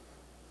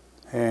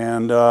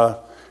 And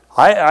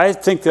I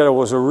think that it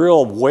was a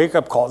real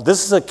wake-up call.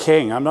 This is a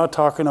king. I'm not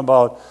talking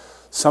about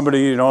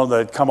somebody,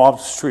 that come off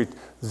the street.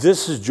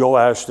 This is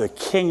Joash, the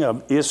king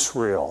of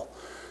Israel,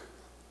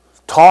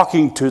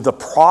 talking to the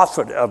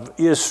prophet of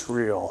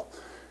Israel.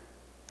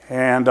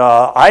 And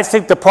I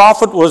think the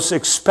prophet was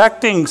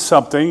expecting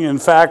something. In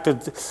fact,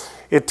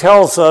 it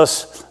tells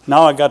us,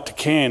 now I got the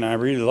cane. I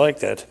really like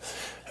that.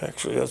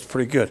 Actually, that's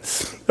pretty good.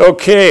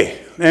 Okay,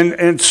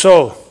 and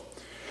so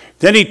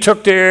then he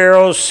took the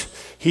arrows.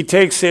 He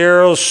takes the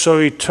arrows, so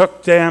he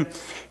took them,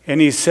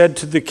 and he said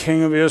to the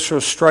king of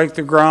Israel, strike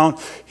the ground.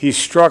 He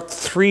struck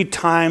 3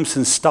 times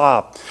and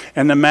stopped.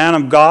 And the man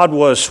of God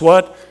was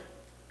what?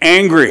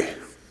 Angry.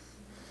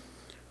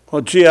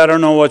 Well, gee, I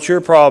don't know what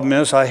your problem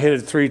is. I hit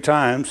it 3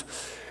 times.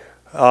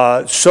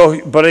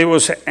 But it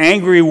was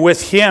angry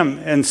with him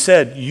and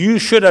said, you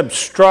should have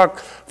struck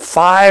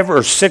 5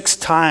 or 6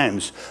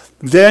 times.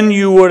 Then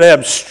you would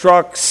have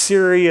struck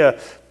Syria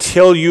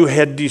till you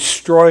had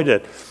destroyed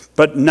it.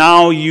 But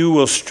now you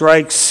will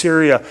strike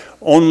Syria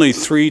only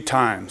 3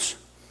 times.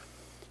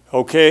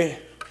 Okay?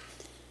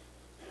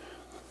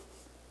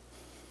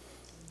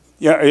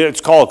 Yeah,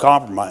 it's called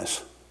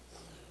compromise.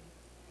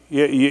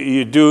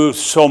 You do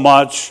so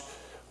much.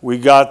 We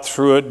got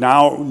through it.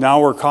 Now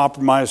we're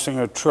compromising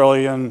 $1.5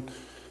 trillion.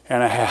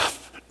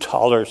 It's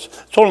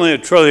only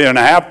 $1.5 trillion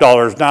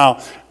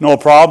now. No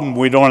problem.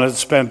 We don't have to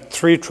spend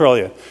 $3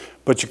 trillion.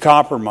 But you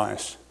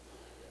compromise.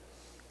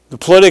 The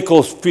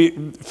political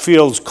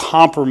field's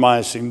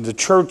compromising. The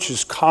church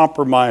is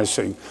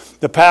compromising.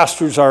 The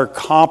pastors are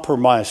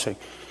compromising.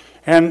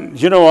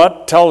 And you know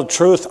what? Tell the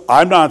truth.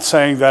 I'm not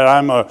saying that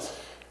I'm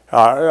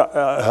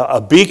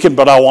a beacon,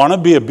 but I want to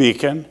be a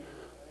beacon.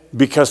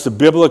 Because the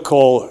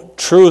biblical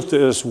truth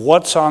is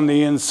what's on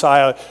the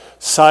inside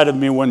of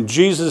me. When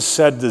Jesus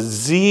said the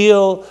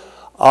zeal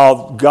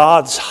of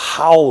God's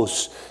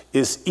house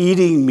is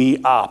eating me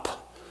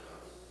up.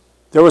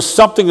 There was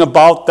something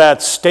about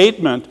that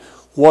statement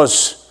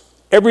was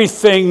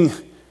everything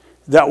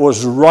that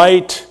was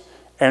right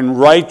and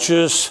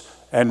righteous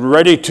and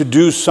ready to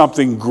do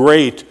something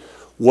great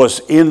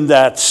was in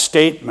that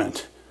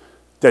statement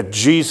that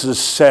Jesus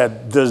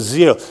said, the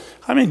zeal.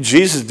 I mean,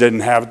 Jesus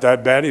didn't have it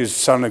that bad. He was the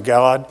Son of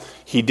God.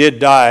 He did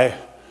die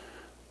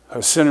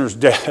a sinner's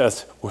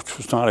death, which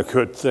was not a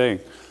good thing.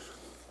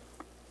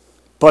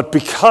 But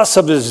because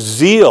of his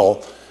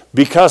zeal,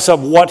 because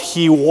of what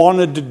he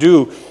wanted to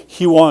do,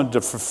 he wanted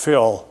to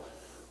fulfill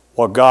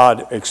what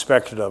God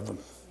expected of him.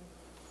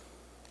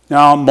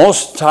 Now,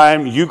 most of the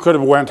time, you could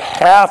have went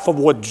half of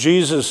what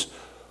Jesus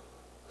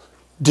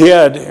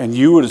did, and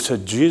you would have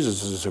said,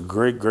 Jesus is a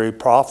great, great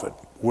prophet.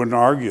 Wouldn't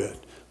argue it.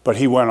 But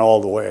he went all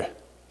the way.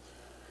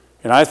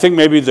 And I think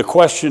maybe the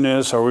question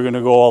is, are we going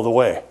to go all the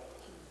way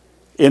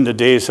in the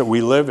days that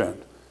we live in?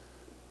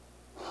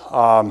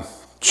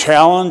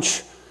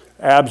 Challenge?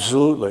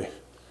 Absolutely.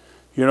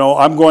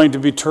 I'm going to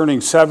be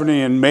turning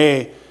 70 in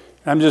May.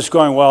 I'm just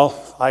going,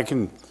 well, I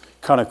can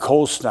kind of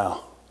coast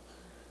now.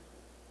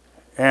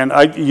 And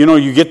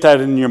you get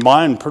that in your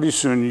mind pretty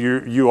soon.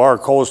 You are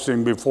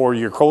coasting before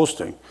you're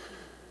coasting.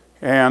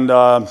 And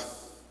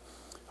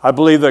I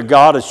believe that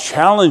God is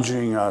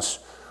challenging us.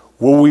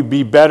 Will we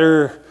be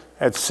better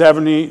at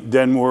 70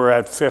 than we're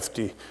at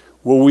 50?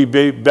 Will we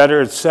be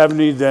better at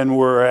 70 than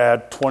we're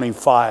at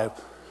 25?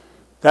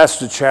 That's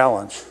the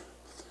challenge.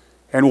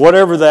 And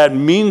whatever that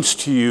means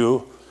to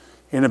you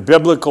in a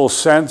biblical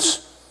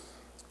sense,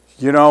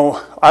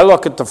 I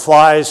look at the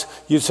flies.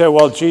 You say,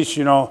 well, geez,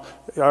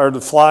 are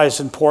the flies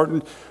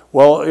important?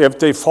 Well, if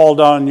they fall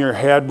down on your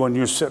head when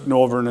you're sitting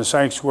over in the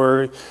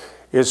sanctuary,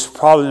 it's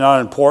probably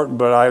not important,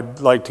 but I'd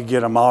like to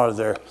get them out of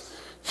there.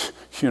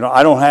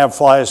 I don't have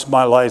flies in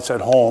my lights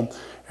at home,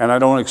 and I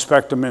don't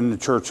expect them in the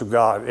church of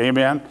God.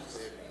 Amen?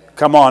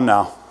 Come on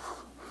now.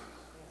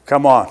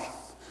 Come on.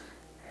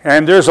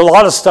 And there's a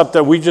lot of stuff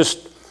that we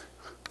just,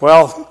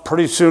 well,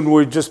 pretty soon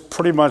we just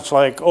pretty much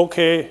like,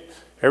 okay,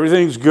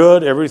 everything's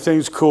good,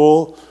 everything's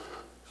cool,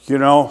 you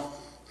know.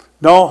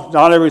 No,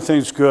 not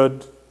everything's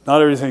good,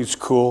 not everything's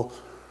cool,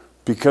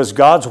 because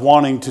God's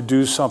wanting to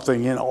do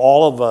something in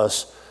all of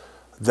us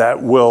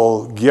that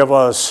will give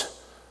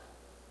us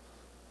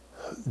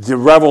the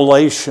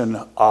revelation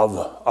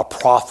of a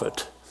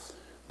prophet,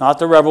 not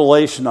the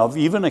revelation of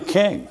even a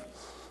king.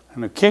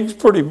 And a king's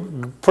pretty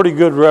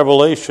good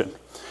revelation.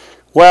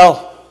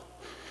 Well,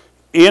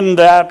 in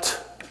that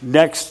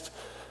next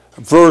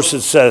verse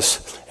it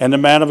says, and the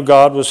man of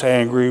God was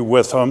angry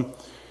with him.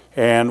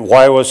 And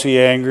why was he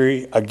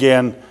angry?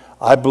 Again,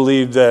 I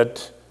believe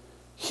that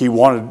he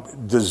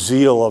wanted the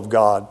zeal of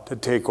God to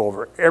take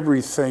over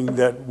everything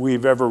that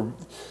we've ever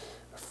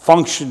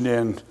functioned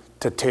in,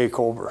 to take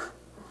over.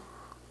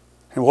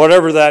 And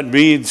whatever that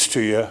means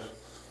to you.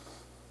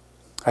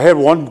 I had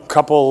one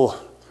couple,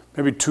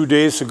 maybe 2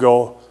 days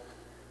ago,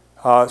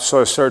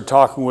 so I started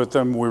talking with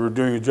them. We were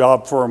doing a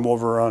job for them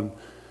over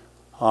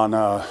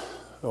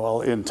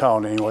in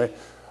town anyway.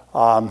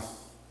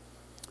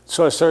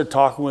 So I started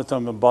talking with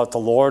them about the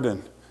Lord,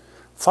 and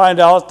find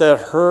out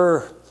that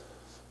her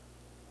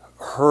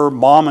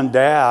mom and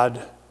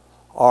dad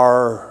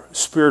are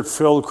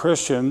Spirit-filled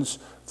Christians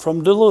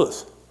from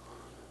Duluth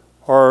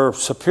or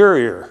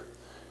Superior.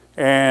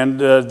 And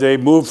they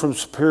moved from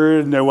Superior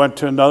and they went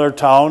to another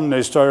town and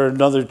they started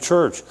another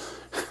church.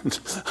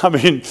 I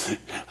mean,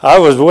 I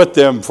was with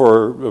them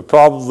for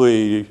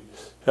probably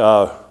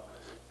half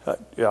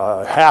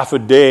a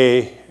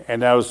day,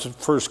 and that was the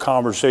first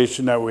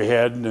conversation that we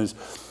had.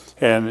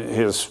 And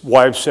his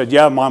wife said,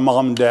 yeah, my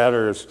mom and dad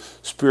are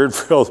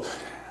Spirit-filled.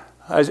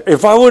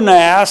 If I wouldn't have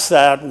asked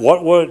that,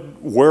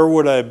 where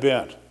would I have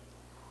been?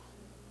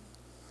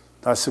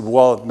 I said,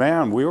 well,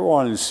 man, we were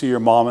wanting to see your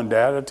mom and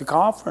dad at the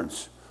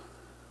conference.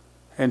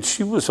 And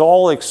she was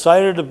all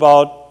excited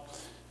about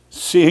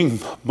seeing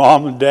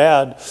mom and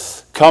dad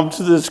come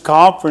to this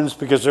conference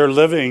because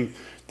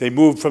they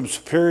moved from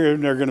Superior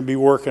and they're going to be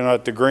working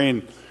at the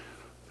grain,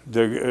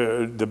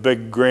 the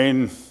big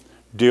grain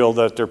deal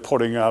that they're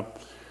putting up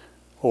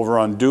over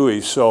on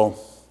Dewey. So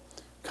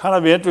kind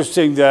of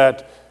interesting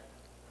that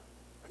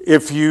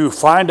if you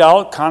find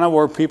out kind of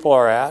where people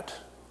are at,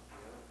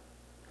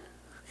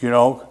 you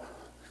know,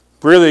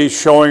 really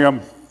showing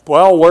them,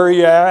 well, where are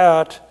you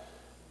at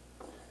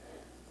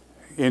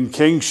in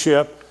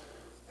kingship?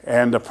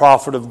 And the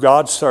prophet of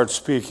God starts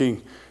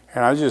speaking,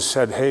 and I just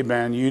said, hey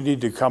man, you need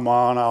to come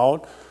on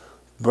out,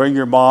 bring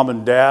your mom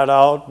and dad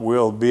out,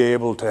 we'll be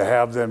able to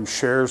have them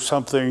share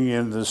something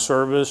in the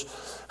service.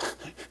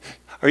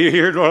 Are you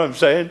hearing what I'm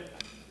saying?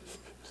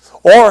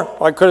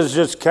 Or I could have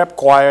just kept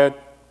quiet,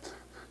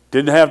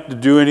 didn't have to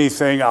do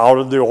anything out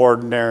of the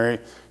ordinary,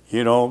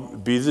 you know,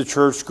 be the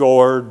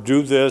churchgoer,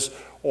 do this,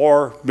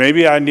 or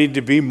maybe I need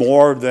to be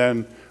more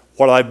than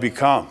what I've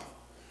become.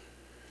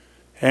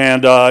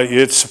 And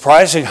it's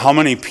surprising how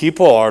many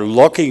people are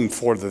looking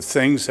for the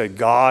things that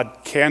God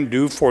can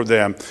do for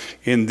them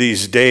in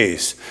these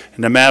days.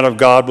 And the man of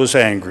God was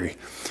angry.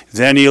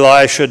 Then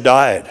Elisha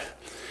died,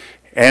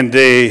 and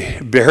they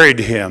buried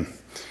him.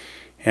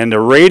 And the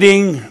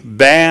raiding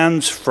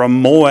bands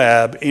from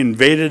Moab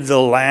invaded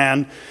the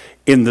land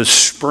in the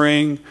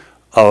spring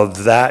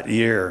of that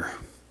year,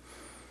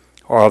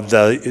 or of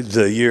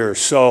the year.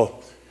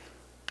 So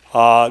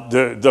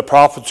the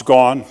prophet's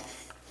gone.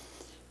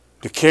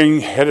 The king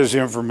had his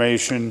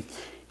information.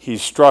 He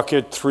struck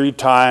it 3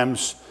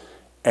 times,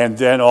 and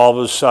then all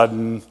of a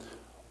sudden,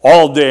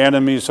 all the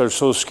enemies are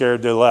so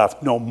scared they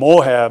left. No,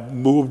 Moab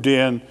moved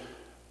in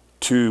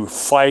to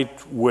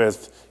fight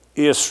with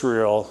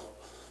Israel.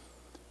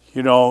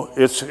 You know,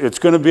 it's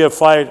going to be a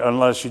fight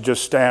unless you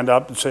just stand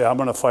up and say, I'm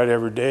going to fight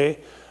every day.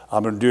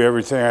 I'm going to do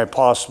everything I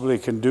possibly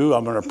can do.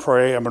 I'm going to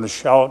pray. I'm going to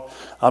shout.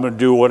 I'm going to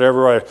do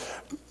whatever I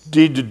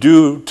need to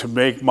do to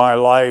make my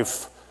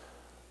life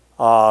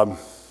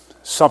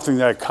something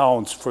that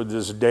counts for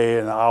this day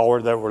and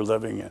hour that we're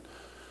living in.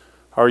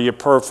 Are you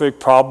perfect?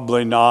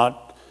 Probably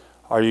not.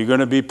 Are you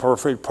going to be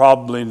perfect?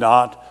 Probably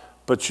not.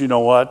 But you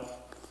know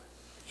what?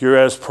 You're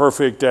as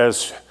perfect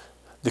as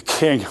the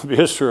king of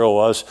Israel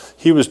was.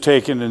 He was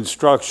taking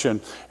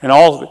instruction. And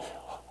all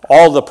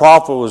the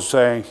prophet was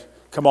saying,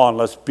 come on,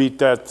 let's beat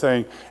that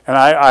thing. And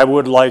I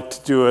would like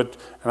to do it.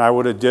 And I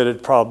would have did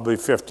it probably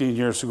 15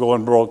 years ago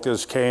and broke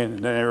this cane.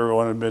 And then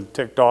everyone had been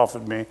ticked off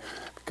at me,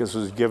 because it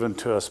was given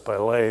to us by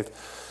Lathe.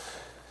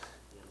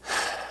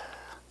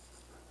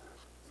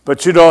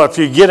 But you know, if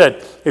you get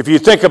it, if you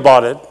think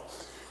about it,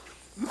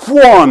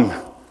 1,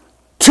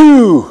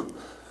 2,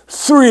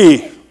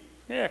 3,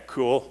 yeah,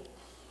 cool.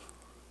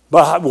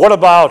 But what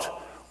about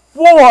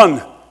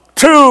 1,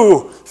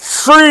 2,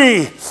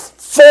 3,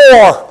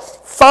 4,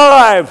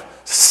 5,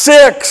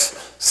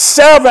 6,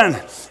 7,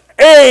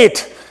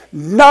 8,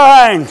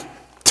 9,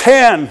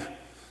 10?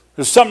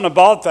 There's something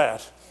about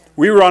that.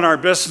 We run our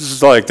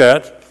businesses like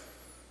that.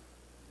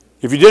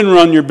 If you didn't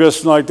run your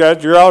business like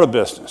that, you're out of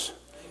business.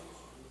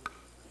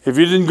 If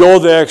you didn't go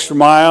the extra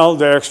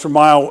mile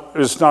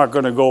is not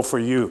going to go for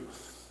you.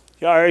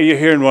 Are you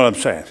hearing what I'm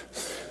saying?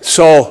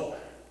 So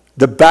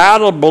the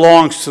battle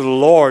belongs to the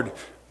Lord,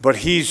 but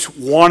he's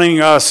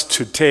wanting us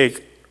to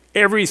take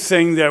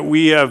everything that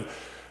we have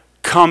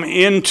come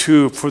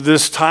into for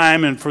this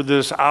time and for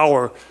this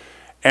hour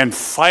and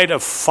fight a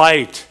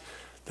fight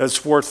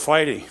that's worth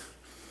fighting.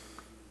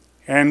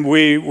 And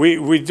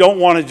we don't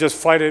want to just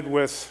fight it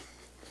with,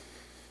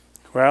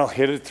 well,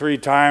 hit it 3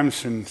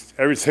 times and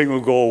everything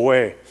will go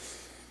away.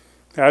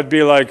 That'd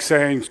be like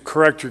saying,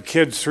 correct your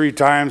kids 3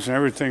 times and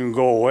everything will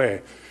go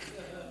away.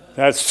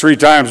 That's 3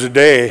 times a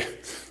day.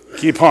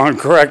 Keep on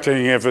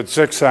correcting if it's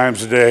 6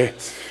 times a day.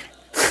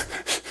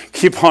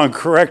 Keep on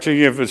correcting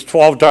if it's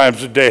 12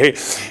 times a day.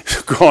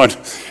 Going,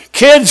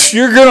 kids,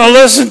 you're going to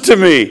listen to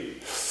me.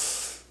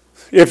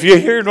 If you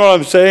hear what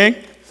I'm saying.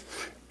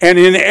 And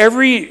in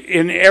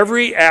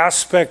every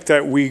aspect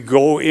that we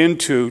go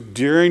into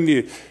during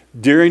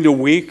the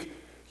week,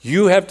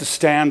 you have to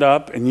stand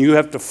up and you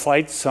have to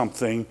fight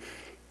something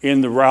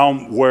in the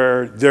realm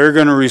where they're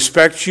going to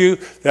respect you.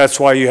 That's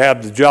why you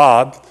have the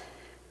job.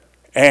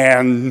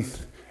 And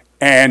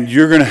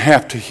you're going to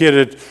have to hit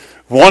it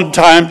 1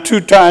 time, 2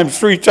 times,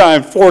 3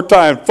 times, 4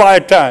 times,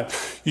 5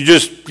 times. You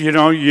just, the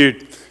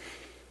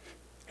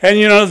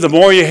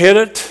more you hit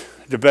it,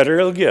 the better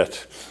it'll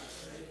get.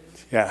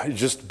 Yeah,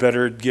 just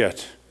better it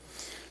get.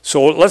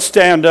 So let's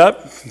stand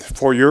up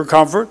for your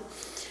comfort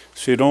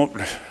so you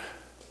don't.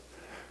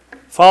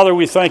 Father,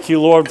 we thank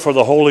you, Lord, for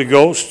the Holy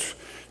Ghost.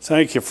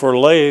 Thank you for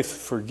Laith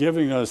for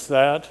giving us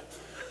that.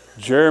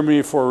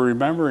 Jeremy for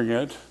remembering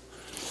it.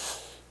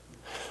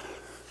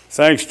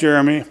 Thanks,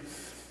 Jeremy.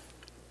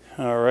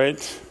 All right.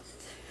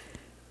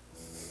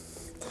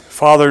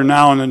 Father,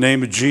 now in the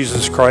name of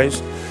Jesus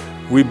Christ,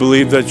 we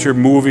believe that you're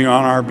moving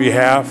on our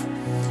behalf.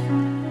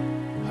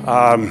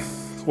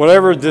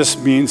 Whatever this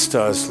means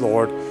to us,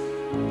 Lord,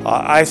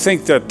 I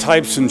think that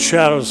types and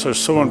shadows are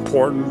so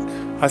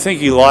important. I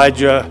think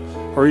Elijah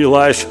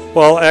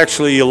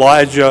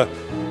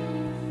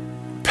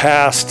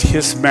passed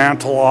his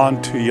mantle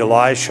on to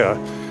Elisha.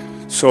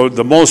 So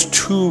the most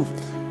 2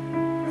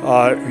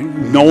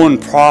 known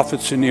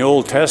prophets in the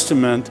Old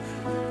Testament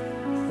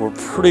were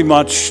pretty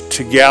much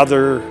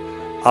together,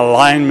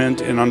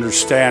 alignment and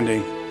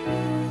understanding.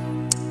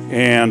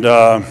 And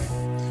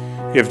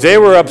if they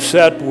were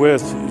upset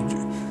with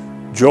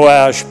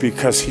Joash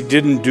because he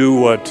didn't do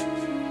what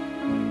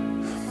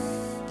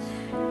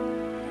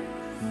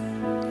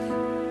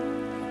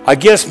I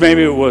guess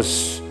maybe it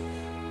was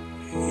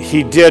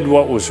he did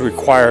what was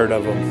required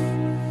of him.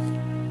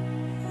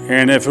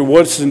 And if it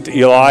wasn't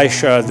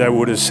Elisha that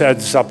would have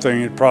said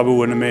something, it probably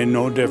wouldn't have made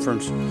no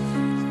difference.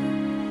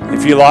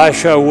 If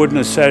Elisha wouldn't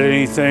have said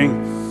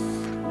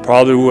anything,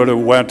 probably would have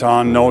went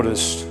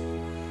unnoticed.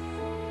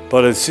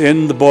 But it's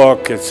in the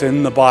book, it's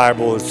in the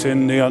Bible, it's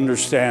in the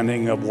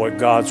understanding of what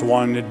God's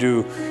wanting to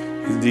do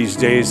in these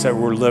days that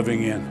we're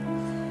living in.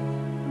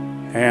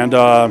 And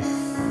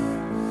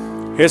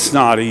it's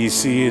not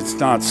easy. It's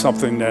not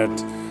something that,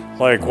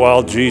 like,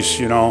 well, geez,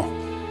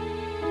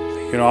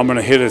 I'm going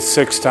to hit it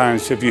 6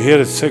 times. If you hit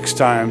it 6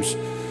 times,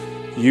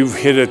 you've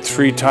hit it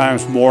 3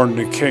 times more than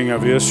the king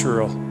of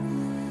Israel.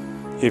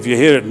 If you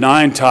hit it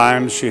 9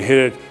 times, you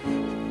hit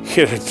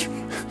it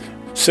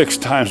 6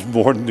 times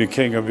more than the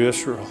king of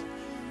Israel.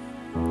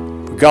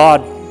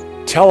 God,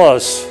 tell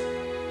us.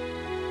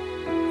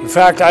 In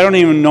fact, I don't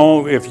even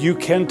know if you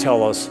can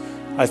tell us.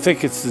 I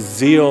think it's the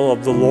zeal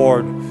of the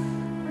Lord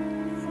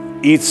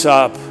eats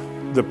up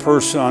the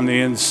person on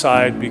the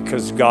inside,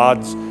 because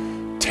God's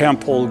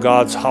temple,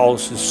 God's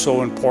house is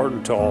so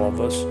important to all of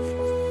us.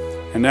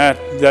 And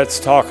that's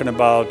talking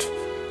about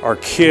our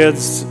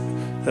kids,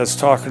 that's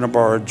talking about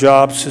our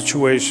job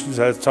situations,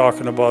 that's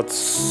talking about the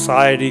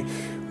society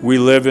we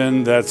live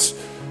in, that's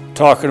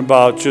talking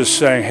about just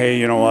saying, hey,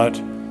 you know what,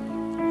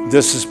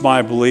 this is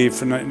my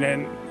belief. And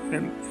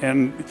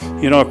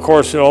of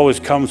course, it always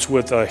comes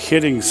with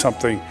hitting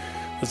something.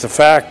 But the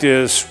fact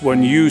is,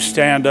 when you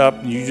stand up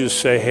and you just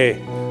say, hey,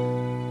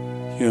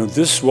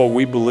 this is what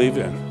we believe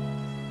in.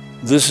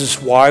 This is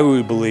why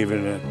we believe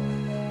in it.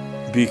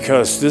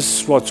 Because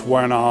this is what's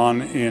went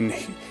on in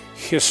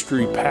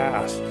history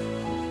past.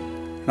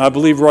 And I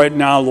believe right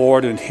now,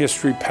 Lord, in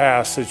history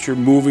past, that you're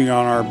moving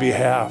on our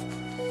behalf.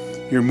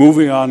 You're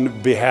moving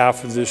on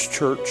behalf of this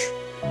church.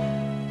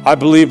 I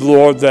believe,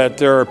 Lord, that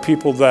there are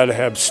people that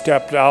have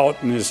stepped out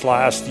in this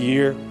last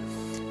year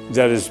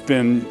that has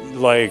been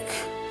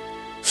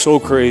so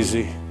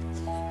crazy.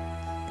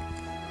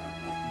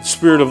 The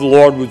Spirit of the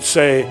Lord would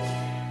say,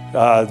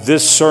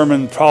 this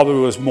sermon probably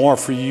was more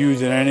for you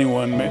than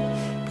anyone,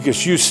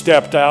 because you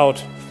stepped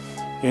out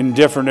in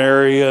different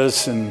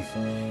areas. And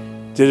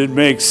did it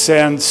make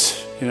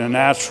sense in a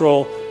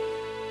natural?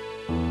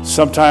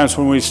 Sometimes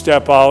when we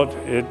step out,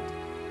 it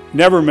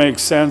never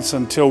makes sense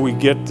until we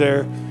get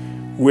there.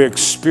 We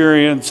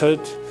experience it,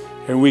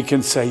 and we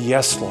can say,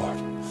 yes, Lord.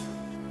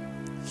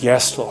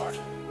 Yes, Lord.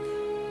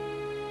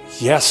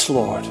 Yes,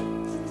 Lord.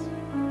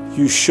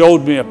 You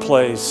showed me a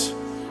place,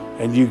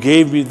 and you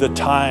gave me the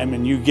time,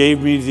 and you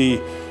gave me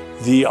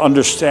the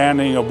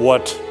understanding of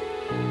what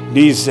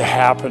needs to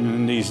happen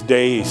in these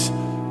days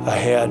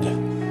ahead.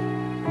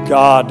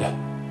 God,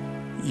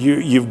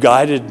 you've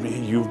guided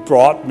me, you've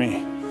brought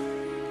me,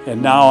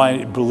 and now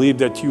I believe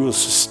that you will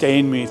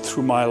sustain me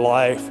through my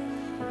life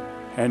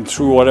and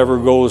through whatever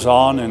goes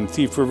on in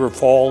Thief River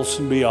Falls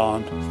and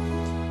beyond.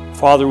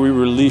 Father, we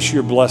release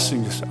your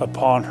blessings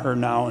upon her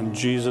now in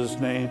Jesus'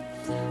 name.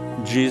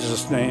 In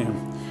Jesus' name.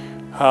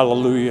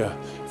 Hallelujah.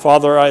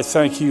 Father, I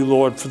thank you,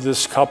 Lord, for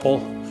this couple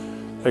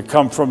that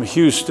come from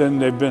Houston.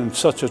 They've been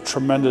such a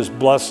tremendous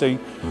blessing,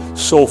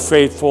 so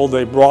faithful.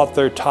 They brought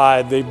their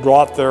tithe, they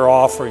brought their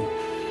offering.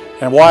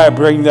 And why I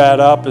bring that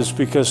up is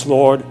because,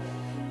 Lord,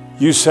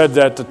 you said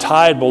that the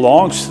tithe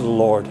belongs to the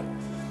Lord.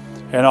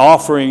 And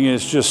offering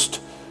is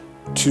just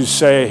to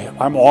say,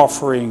 I'm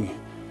offering.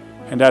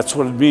 And that's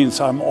what it means.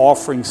 I'm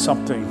offering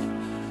something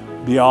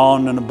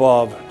beyond and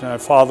above.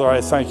 And Father, I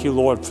thank you,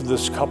 Lord, for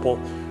this couple,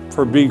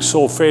 for being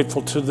so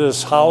faithful to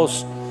this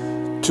house,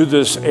 to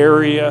this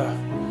area.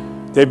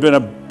 They've been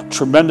a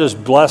tremendous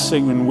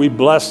blessing, and we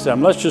bless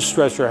them. Let's just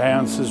stretch our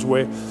hands this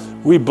way.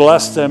 We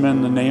bless them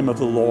in the name of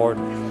the Lord.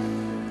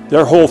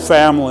 Their whole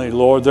family,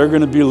 Lord, they're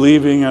going to be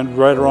leaving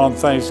right around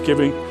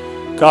Thanksgiving.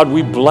 God,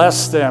 we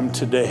bless them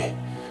today.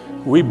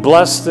 We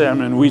bless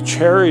them and we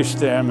cherish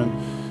them, and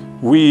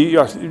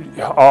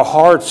our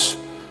hearts,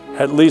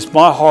 at least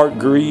my heart,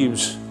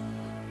 grieves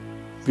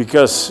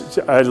because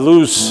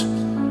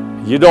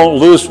you don't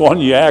lose one,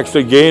 you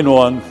actually gain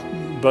one,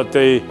 but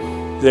they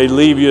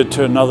leave you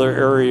to another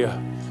area.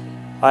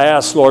 I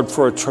ask, Lord,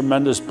 for a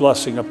tremendous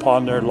blessing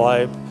upon their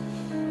life,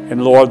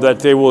 and Lord, that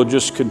they will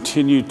just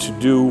continue to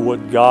do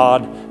what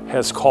God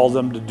has called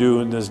them to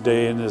do in this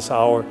day and this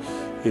hour.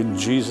 In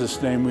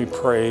Jesus' name we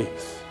pray.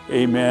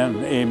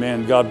 Amen.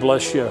 Amen. God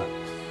bless you.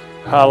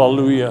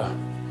 Hallelujah.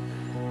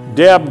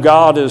 Deb,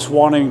 God is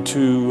wanting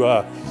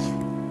to,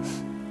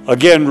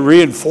 again,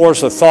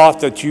 reinforce a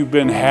thought that you've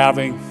been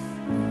having,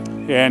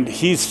 and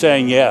he's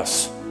saying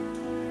yes.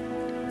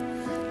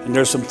 And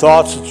there's some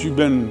thoughts that you've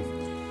been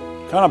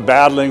kind of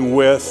battling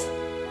with,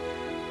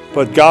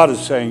 but God is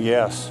saying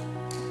yes.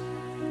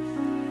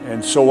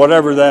 And so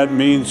whatever that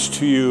means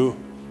to you,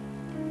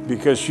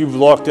 because you've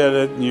looked at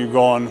it and you're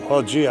going,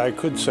 well, gee, I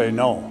could say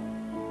no.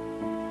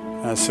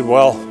 And I said,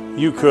 well,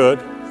 you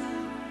could.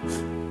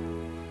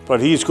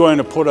 But he's going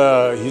to put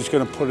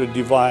a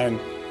divine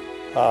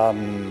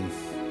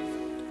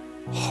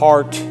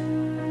heart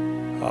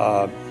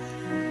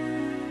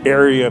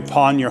area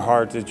upon your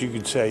heart that you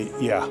can say,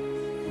 yeah,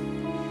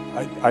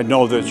 I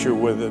know that you're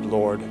with it,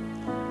 Lord.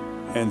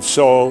 And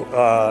so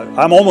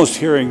I'm almost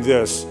hearing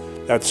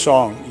that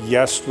song,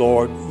 yes,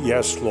 Lord,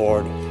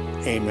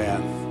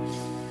 amen.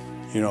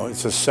 You know,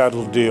 it's a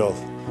settled deal.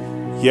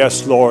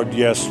 Yes, Lord,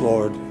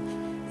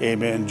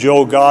 amen.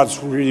 Joe, God's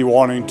really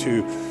wanting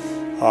to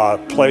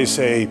place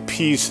a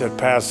peace that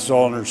passes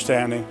all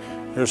understanding.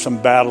 There's some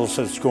battles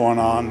that's going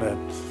on that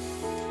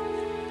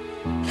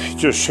you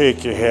just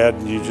shake your head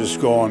and you're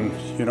just going,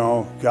 you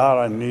know, God,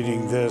 I'm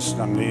needing this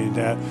and I'm needing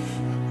that.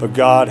 But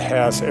God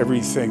has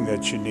everything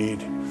that you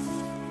need.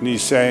 And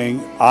he's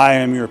saying, I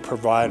am your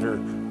provider.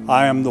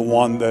 I am the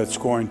one that's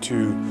going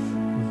to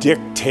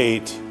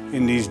dictate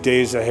in these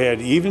days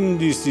ahead. Even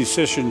these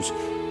decisions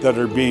that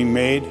are being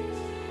made,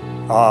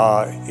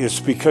 it's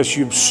because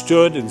you've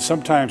stood, and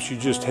sometimes you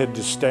just had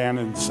to stand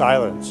in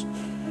silence.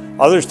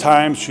 Other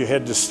times you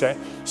had to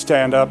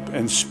stand up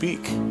and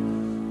speak.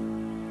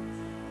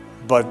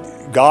 But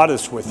God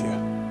is with you.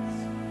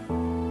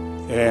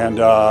 And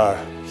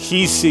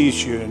he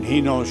sees you and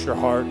he knows your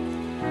heart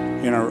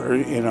in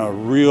a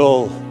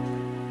real,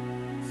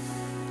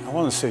 I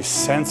want to say,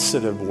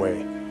 sensitive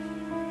way.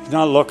 He's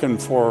not looking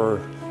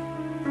for,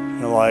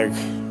 like,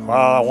 well,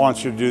 I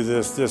want you to do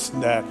this,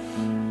 and that.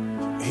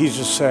 He's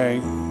just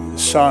saying,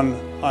 son,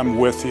 I'm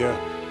with you.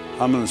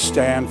 I'm going to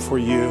stand for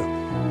you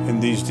in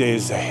these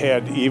days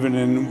ahead, even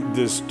in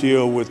this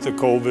deal with the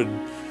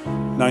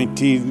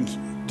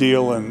COVID-19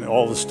 deal and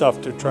all the stuff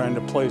they're trying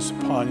to place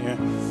upon you.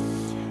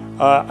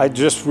 I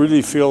just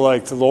really feel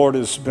like the Lord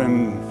has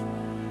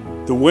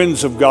been, the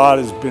winds of God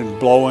has been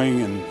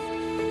blowing, and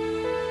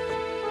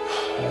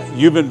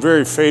you've been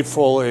very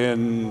faithful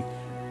in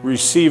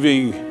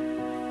receiving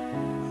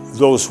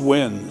those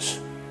winds.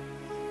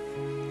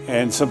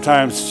 And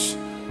sometimes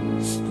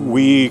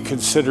we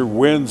consider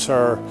winds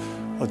are,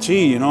 well,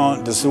 gee,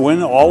 does the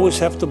wind always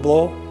have to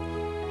blow?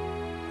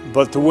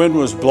 But the wind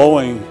was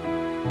blowing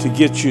to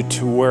get you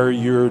to where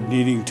you're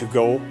needing to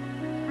go.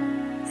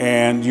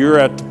 And you're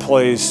at the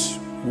place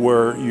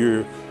where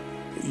you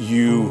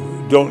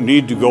don't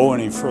need to go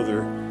any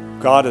further.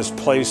 God has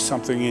placed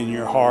something in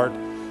your heart,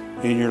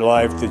 in your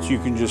life, that you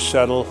can just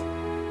settle.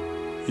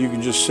 You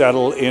can just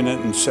settle in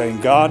it and say,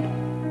 God,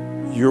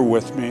 you're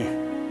with me.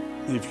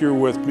 If you're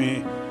with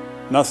me,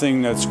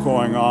 nothing that's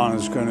going on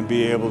is going to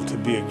be able to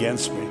be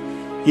against me.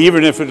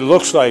 Even if it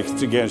looks like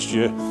it's against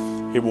you,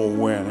 it will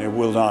win. It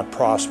will not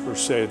prosper,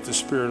 saith the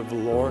Spirit of the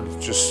Lord.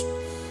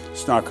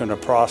 It's not going to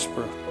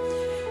prosper.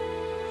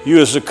 You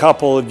as a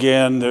couple,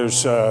 again,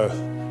 there's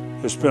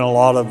been a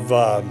lot of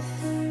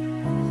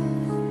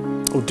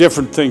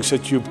different things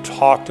that you've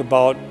talked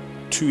about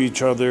to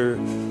each other,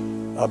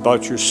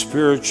 about your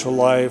spiritual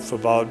life,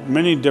 about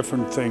many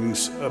different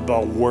things,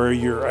 about where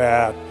you're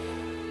at,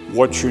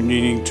 what you're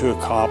needing to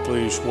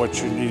accomplish,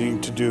 what you're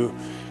needing to do.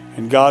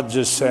 And God's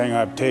just saying,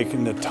 I've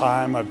taken the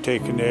time, I've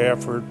taken the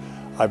effort,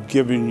 I've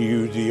given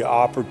you the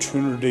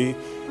opportunity,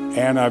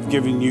 and I've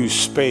given you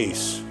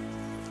space.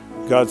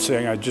 God's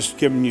saying, I've just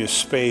given you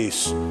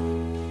space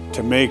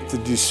to make the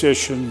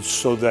decisions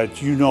so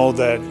that you know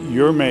that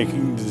you're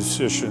making the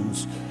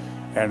decisions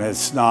and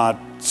it's not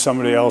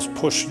somebody else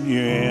pushing you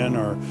in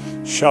or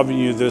shoving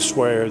you this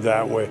way or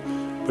that way,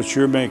 but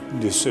you're making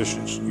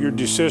decisions. Your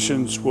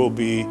decisions will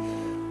be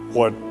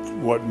what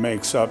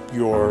makes up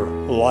your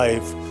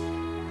life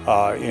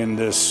in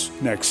this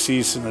next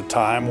season of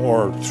time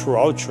or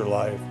throughout your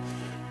life,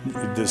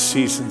 the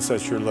seasons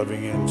that you're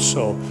living in.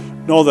 So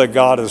know that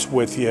God is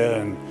with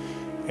you,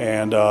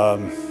 and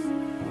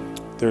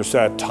there's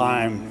that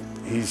time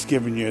He's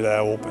given you that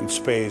open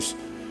space,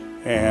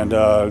 and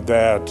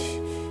that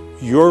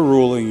you're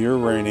ruling, you're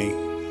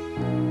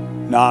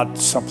reigning, not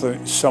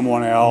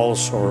someone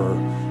else or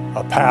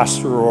a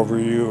pastor over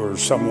you or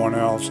someone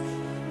else.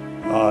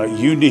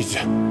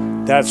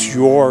 That's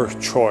your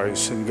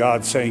choice, and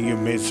God's saying you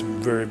made some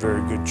very,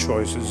 very good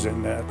choices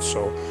in that.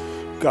 So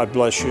God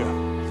bless you.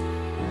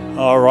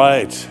 All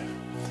right.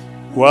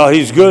 Well,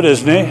 He's good,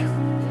 isn't He?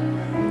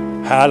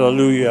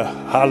 Hallelujah.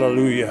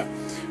 Hallelujah.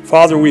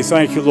 Father, we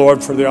thank you,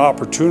 Lord, for the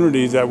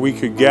opportunity that we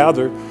could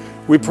gather.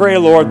 We pray,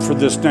 Lord, for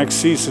this next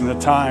season of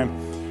time,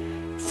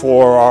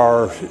 for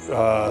our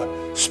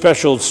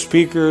special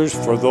speakers,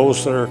 for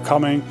those that are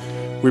coming.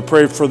 We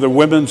pray for the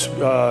women's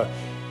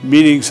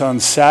meetings on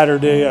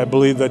Saturday. I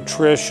believe that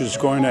Trish is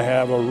going to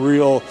have a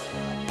real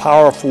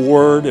powerful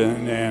word,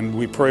 and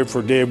we pray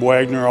for Dave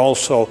Wagner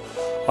also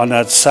on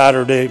that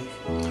Saturday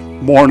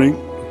morning.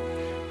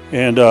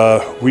 And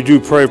we do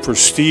pray for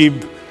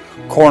Steve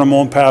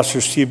Cornamone,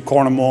 Pastor Steve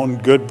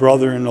Cornamone, good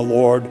brother in the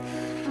Lord,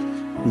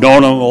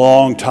 known him a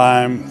long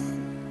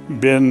time,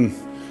 been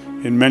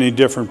in many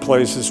different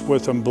places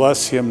with him.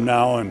 Bless him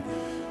now. And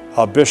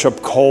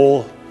Bishop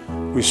Cole,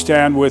 we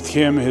stand with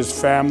him, his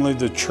family,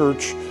 the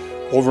church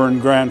over in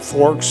Grand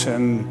Forks,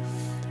 and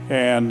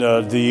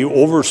the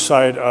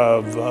oversight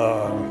of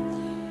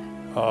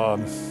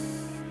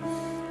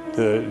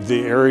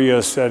the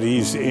areas that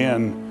he's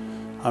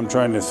in. I'm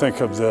trying to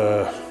think of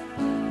the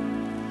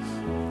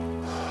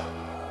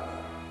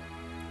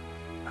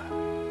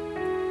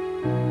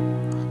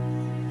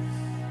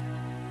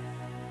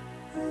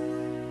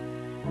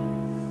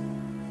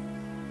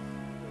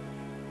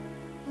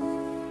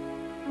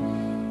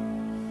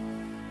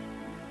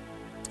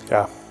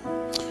yeah.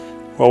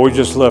 Well, we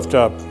just lift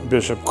up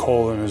Bishop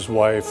Cole and his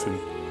wife, and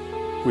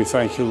we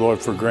thank you, Lord,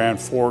 for Grand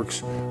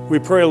Forks. We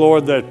pray,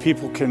 Lord, that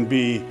people can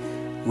be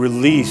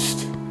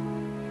released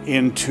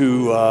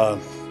into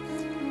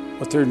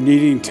what they're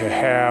needing to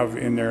have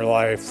in their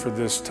life for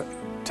this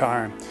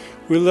time.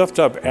 We lift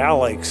up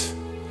Alex,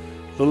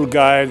 little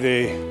guy,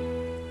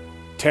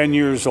 10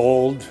 years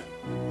old,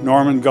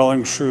 Norman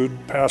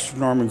Gullingshrude, Pastor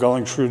Norman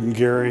Gullingshrude and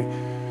Gary.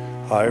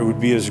 It would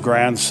be his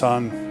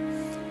grandson.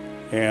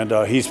 And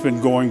he's been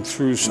going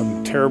through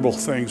some terrible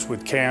things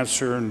with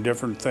cancer and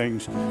different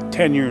things,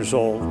 10 years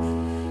old.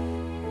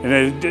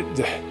 And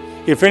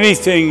if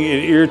anything,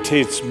 it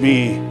irritates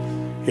me.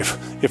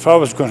 If I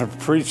was going to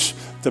preach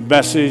the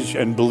message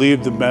and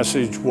believe the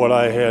message, what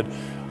I had,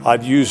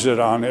 I'd use it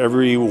on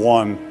every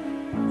one.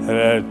 And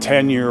at a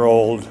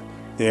 10-year-old,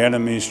 the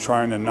enemy's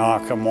trying to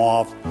knock him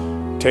off,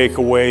 take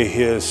away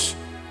his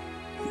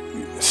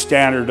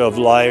standard of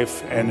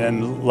life, and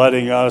then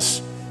letting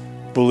us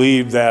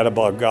believe that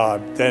about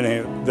God.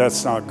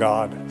 That's not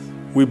God.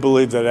 We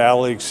believe that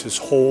Alex is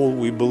whole.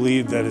 We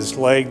believe that his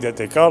leg that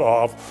they cut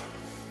off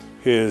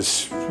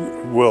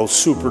will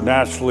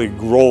supernaturally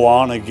grow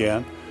on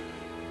again.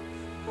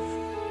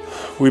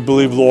 We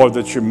believe, Lord,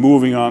 that you're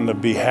moving on the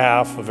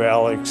behalf of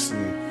Alex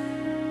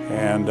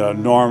and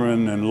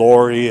Norman and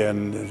Lori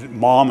and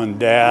Mom and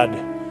Dad.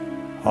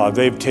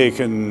 They've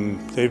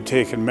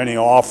taken many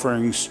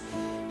offerings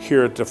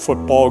here at the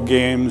football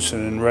games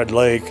and in Red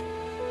Lake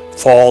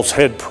Falls,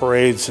 head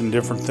parades and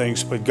different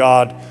things. But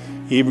God,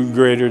 even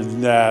greater than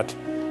that,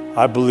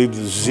 I believe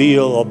the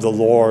zeal of the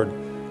Lord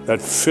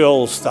that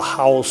fills the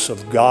house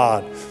of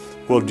God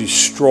will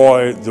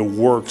destroy the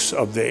works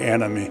of the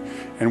enemy.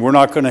 And we're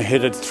not going to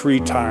hit it 3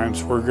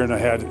 times. We're going to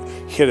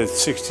hit it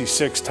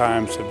 66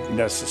 times if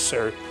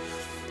necessary.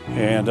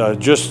 And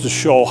just to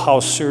show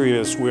how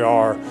serious we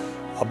are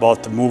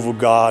about the move of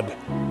God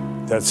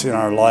that's in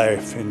our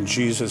life, in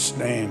Jesus'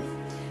 name.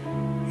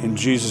 In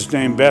Jesus'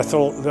 name,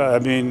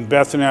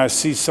 Bethany, I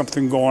see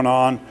something going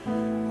on.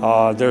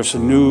 There's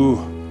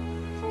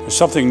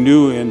something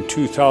new in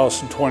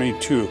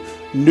 2022.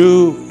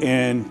 New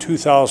in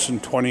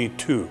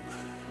 2022.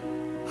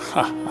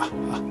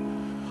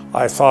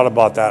 I thought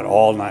about that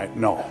all night.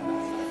 No.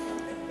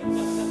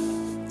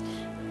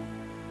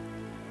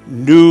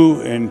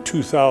 New in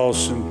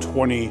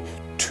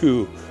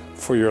 2022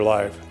 for your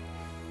life.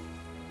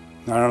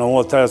 I don't know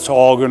what that's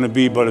all going to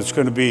be, but it's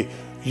going to be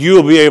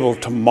you'll be able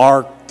to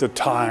mark the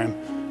time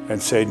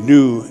and say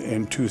new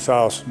in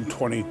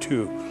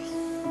 2022.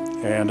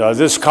 And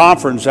this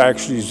conference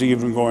actually is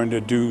even going to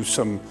do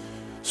some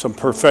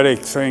prophetic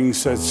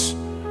things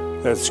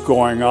that's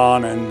going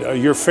on.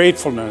 And your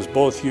faithfulness,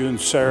 both you and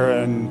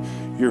Sarah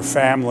and your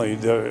family,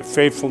 the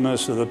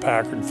faithfulness of the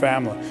Packard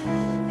family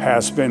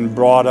has been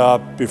brought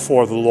up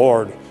before the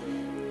Lord.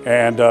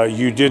 And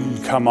you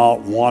didn't come out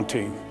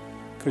wanting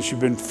because you've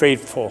been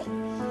faithful.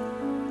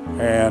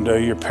 And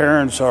your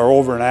parents are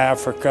over in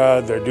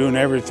Africa. They're doing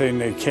everything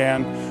they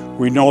can.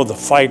 We know the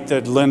fight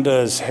that Linda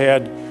has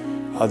had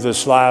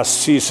this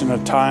last season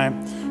of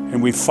time,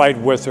 and we fight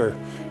with her.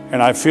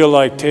 And I feel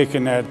like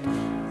taking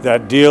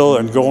that deal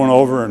and going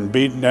over and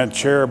beating that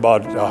chair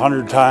about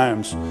 100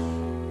 times,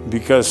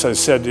 because I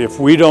said, if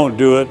we don't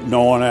do it,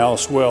 no one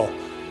else will.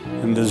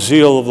 And the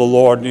zeal of the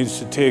Lord needs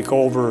to take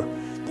over,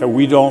 that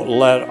we don't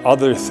let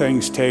other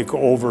things take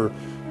over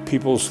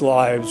people's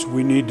lives.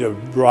 We need to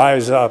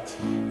rise up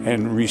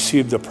and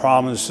receive the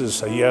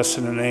promises, a yes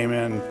and an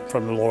amen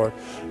from the Lord.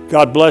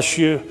 God bless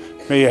you.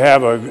 May you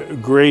have a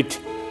great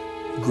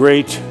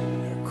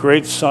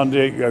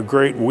Sunday, a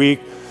great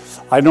week.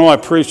 I know I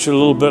preached a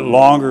little bit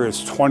longer.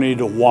 It's 20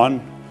 to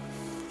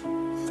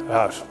 1.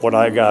 That's what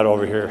I got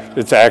over here.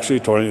 It's actually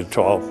 20 to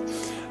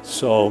 12.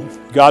 So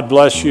God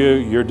bless you.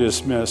 You're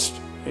dismissed.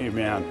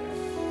 Amen.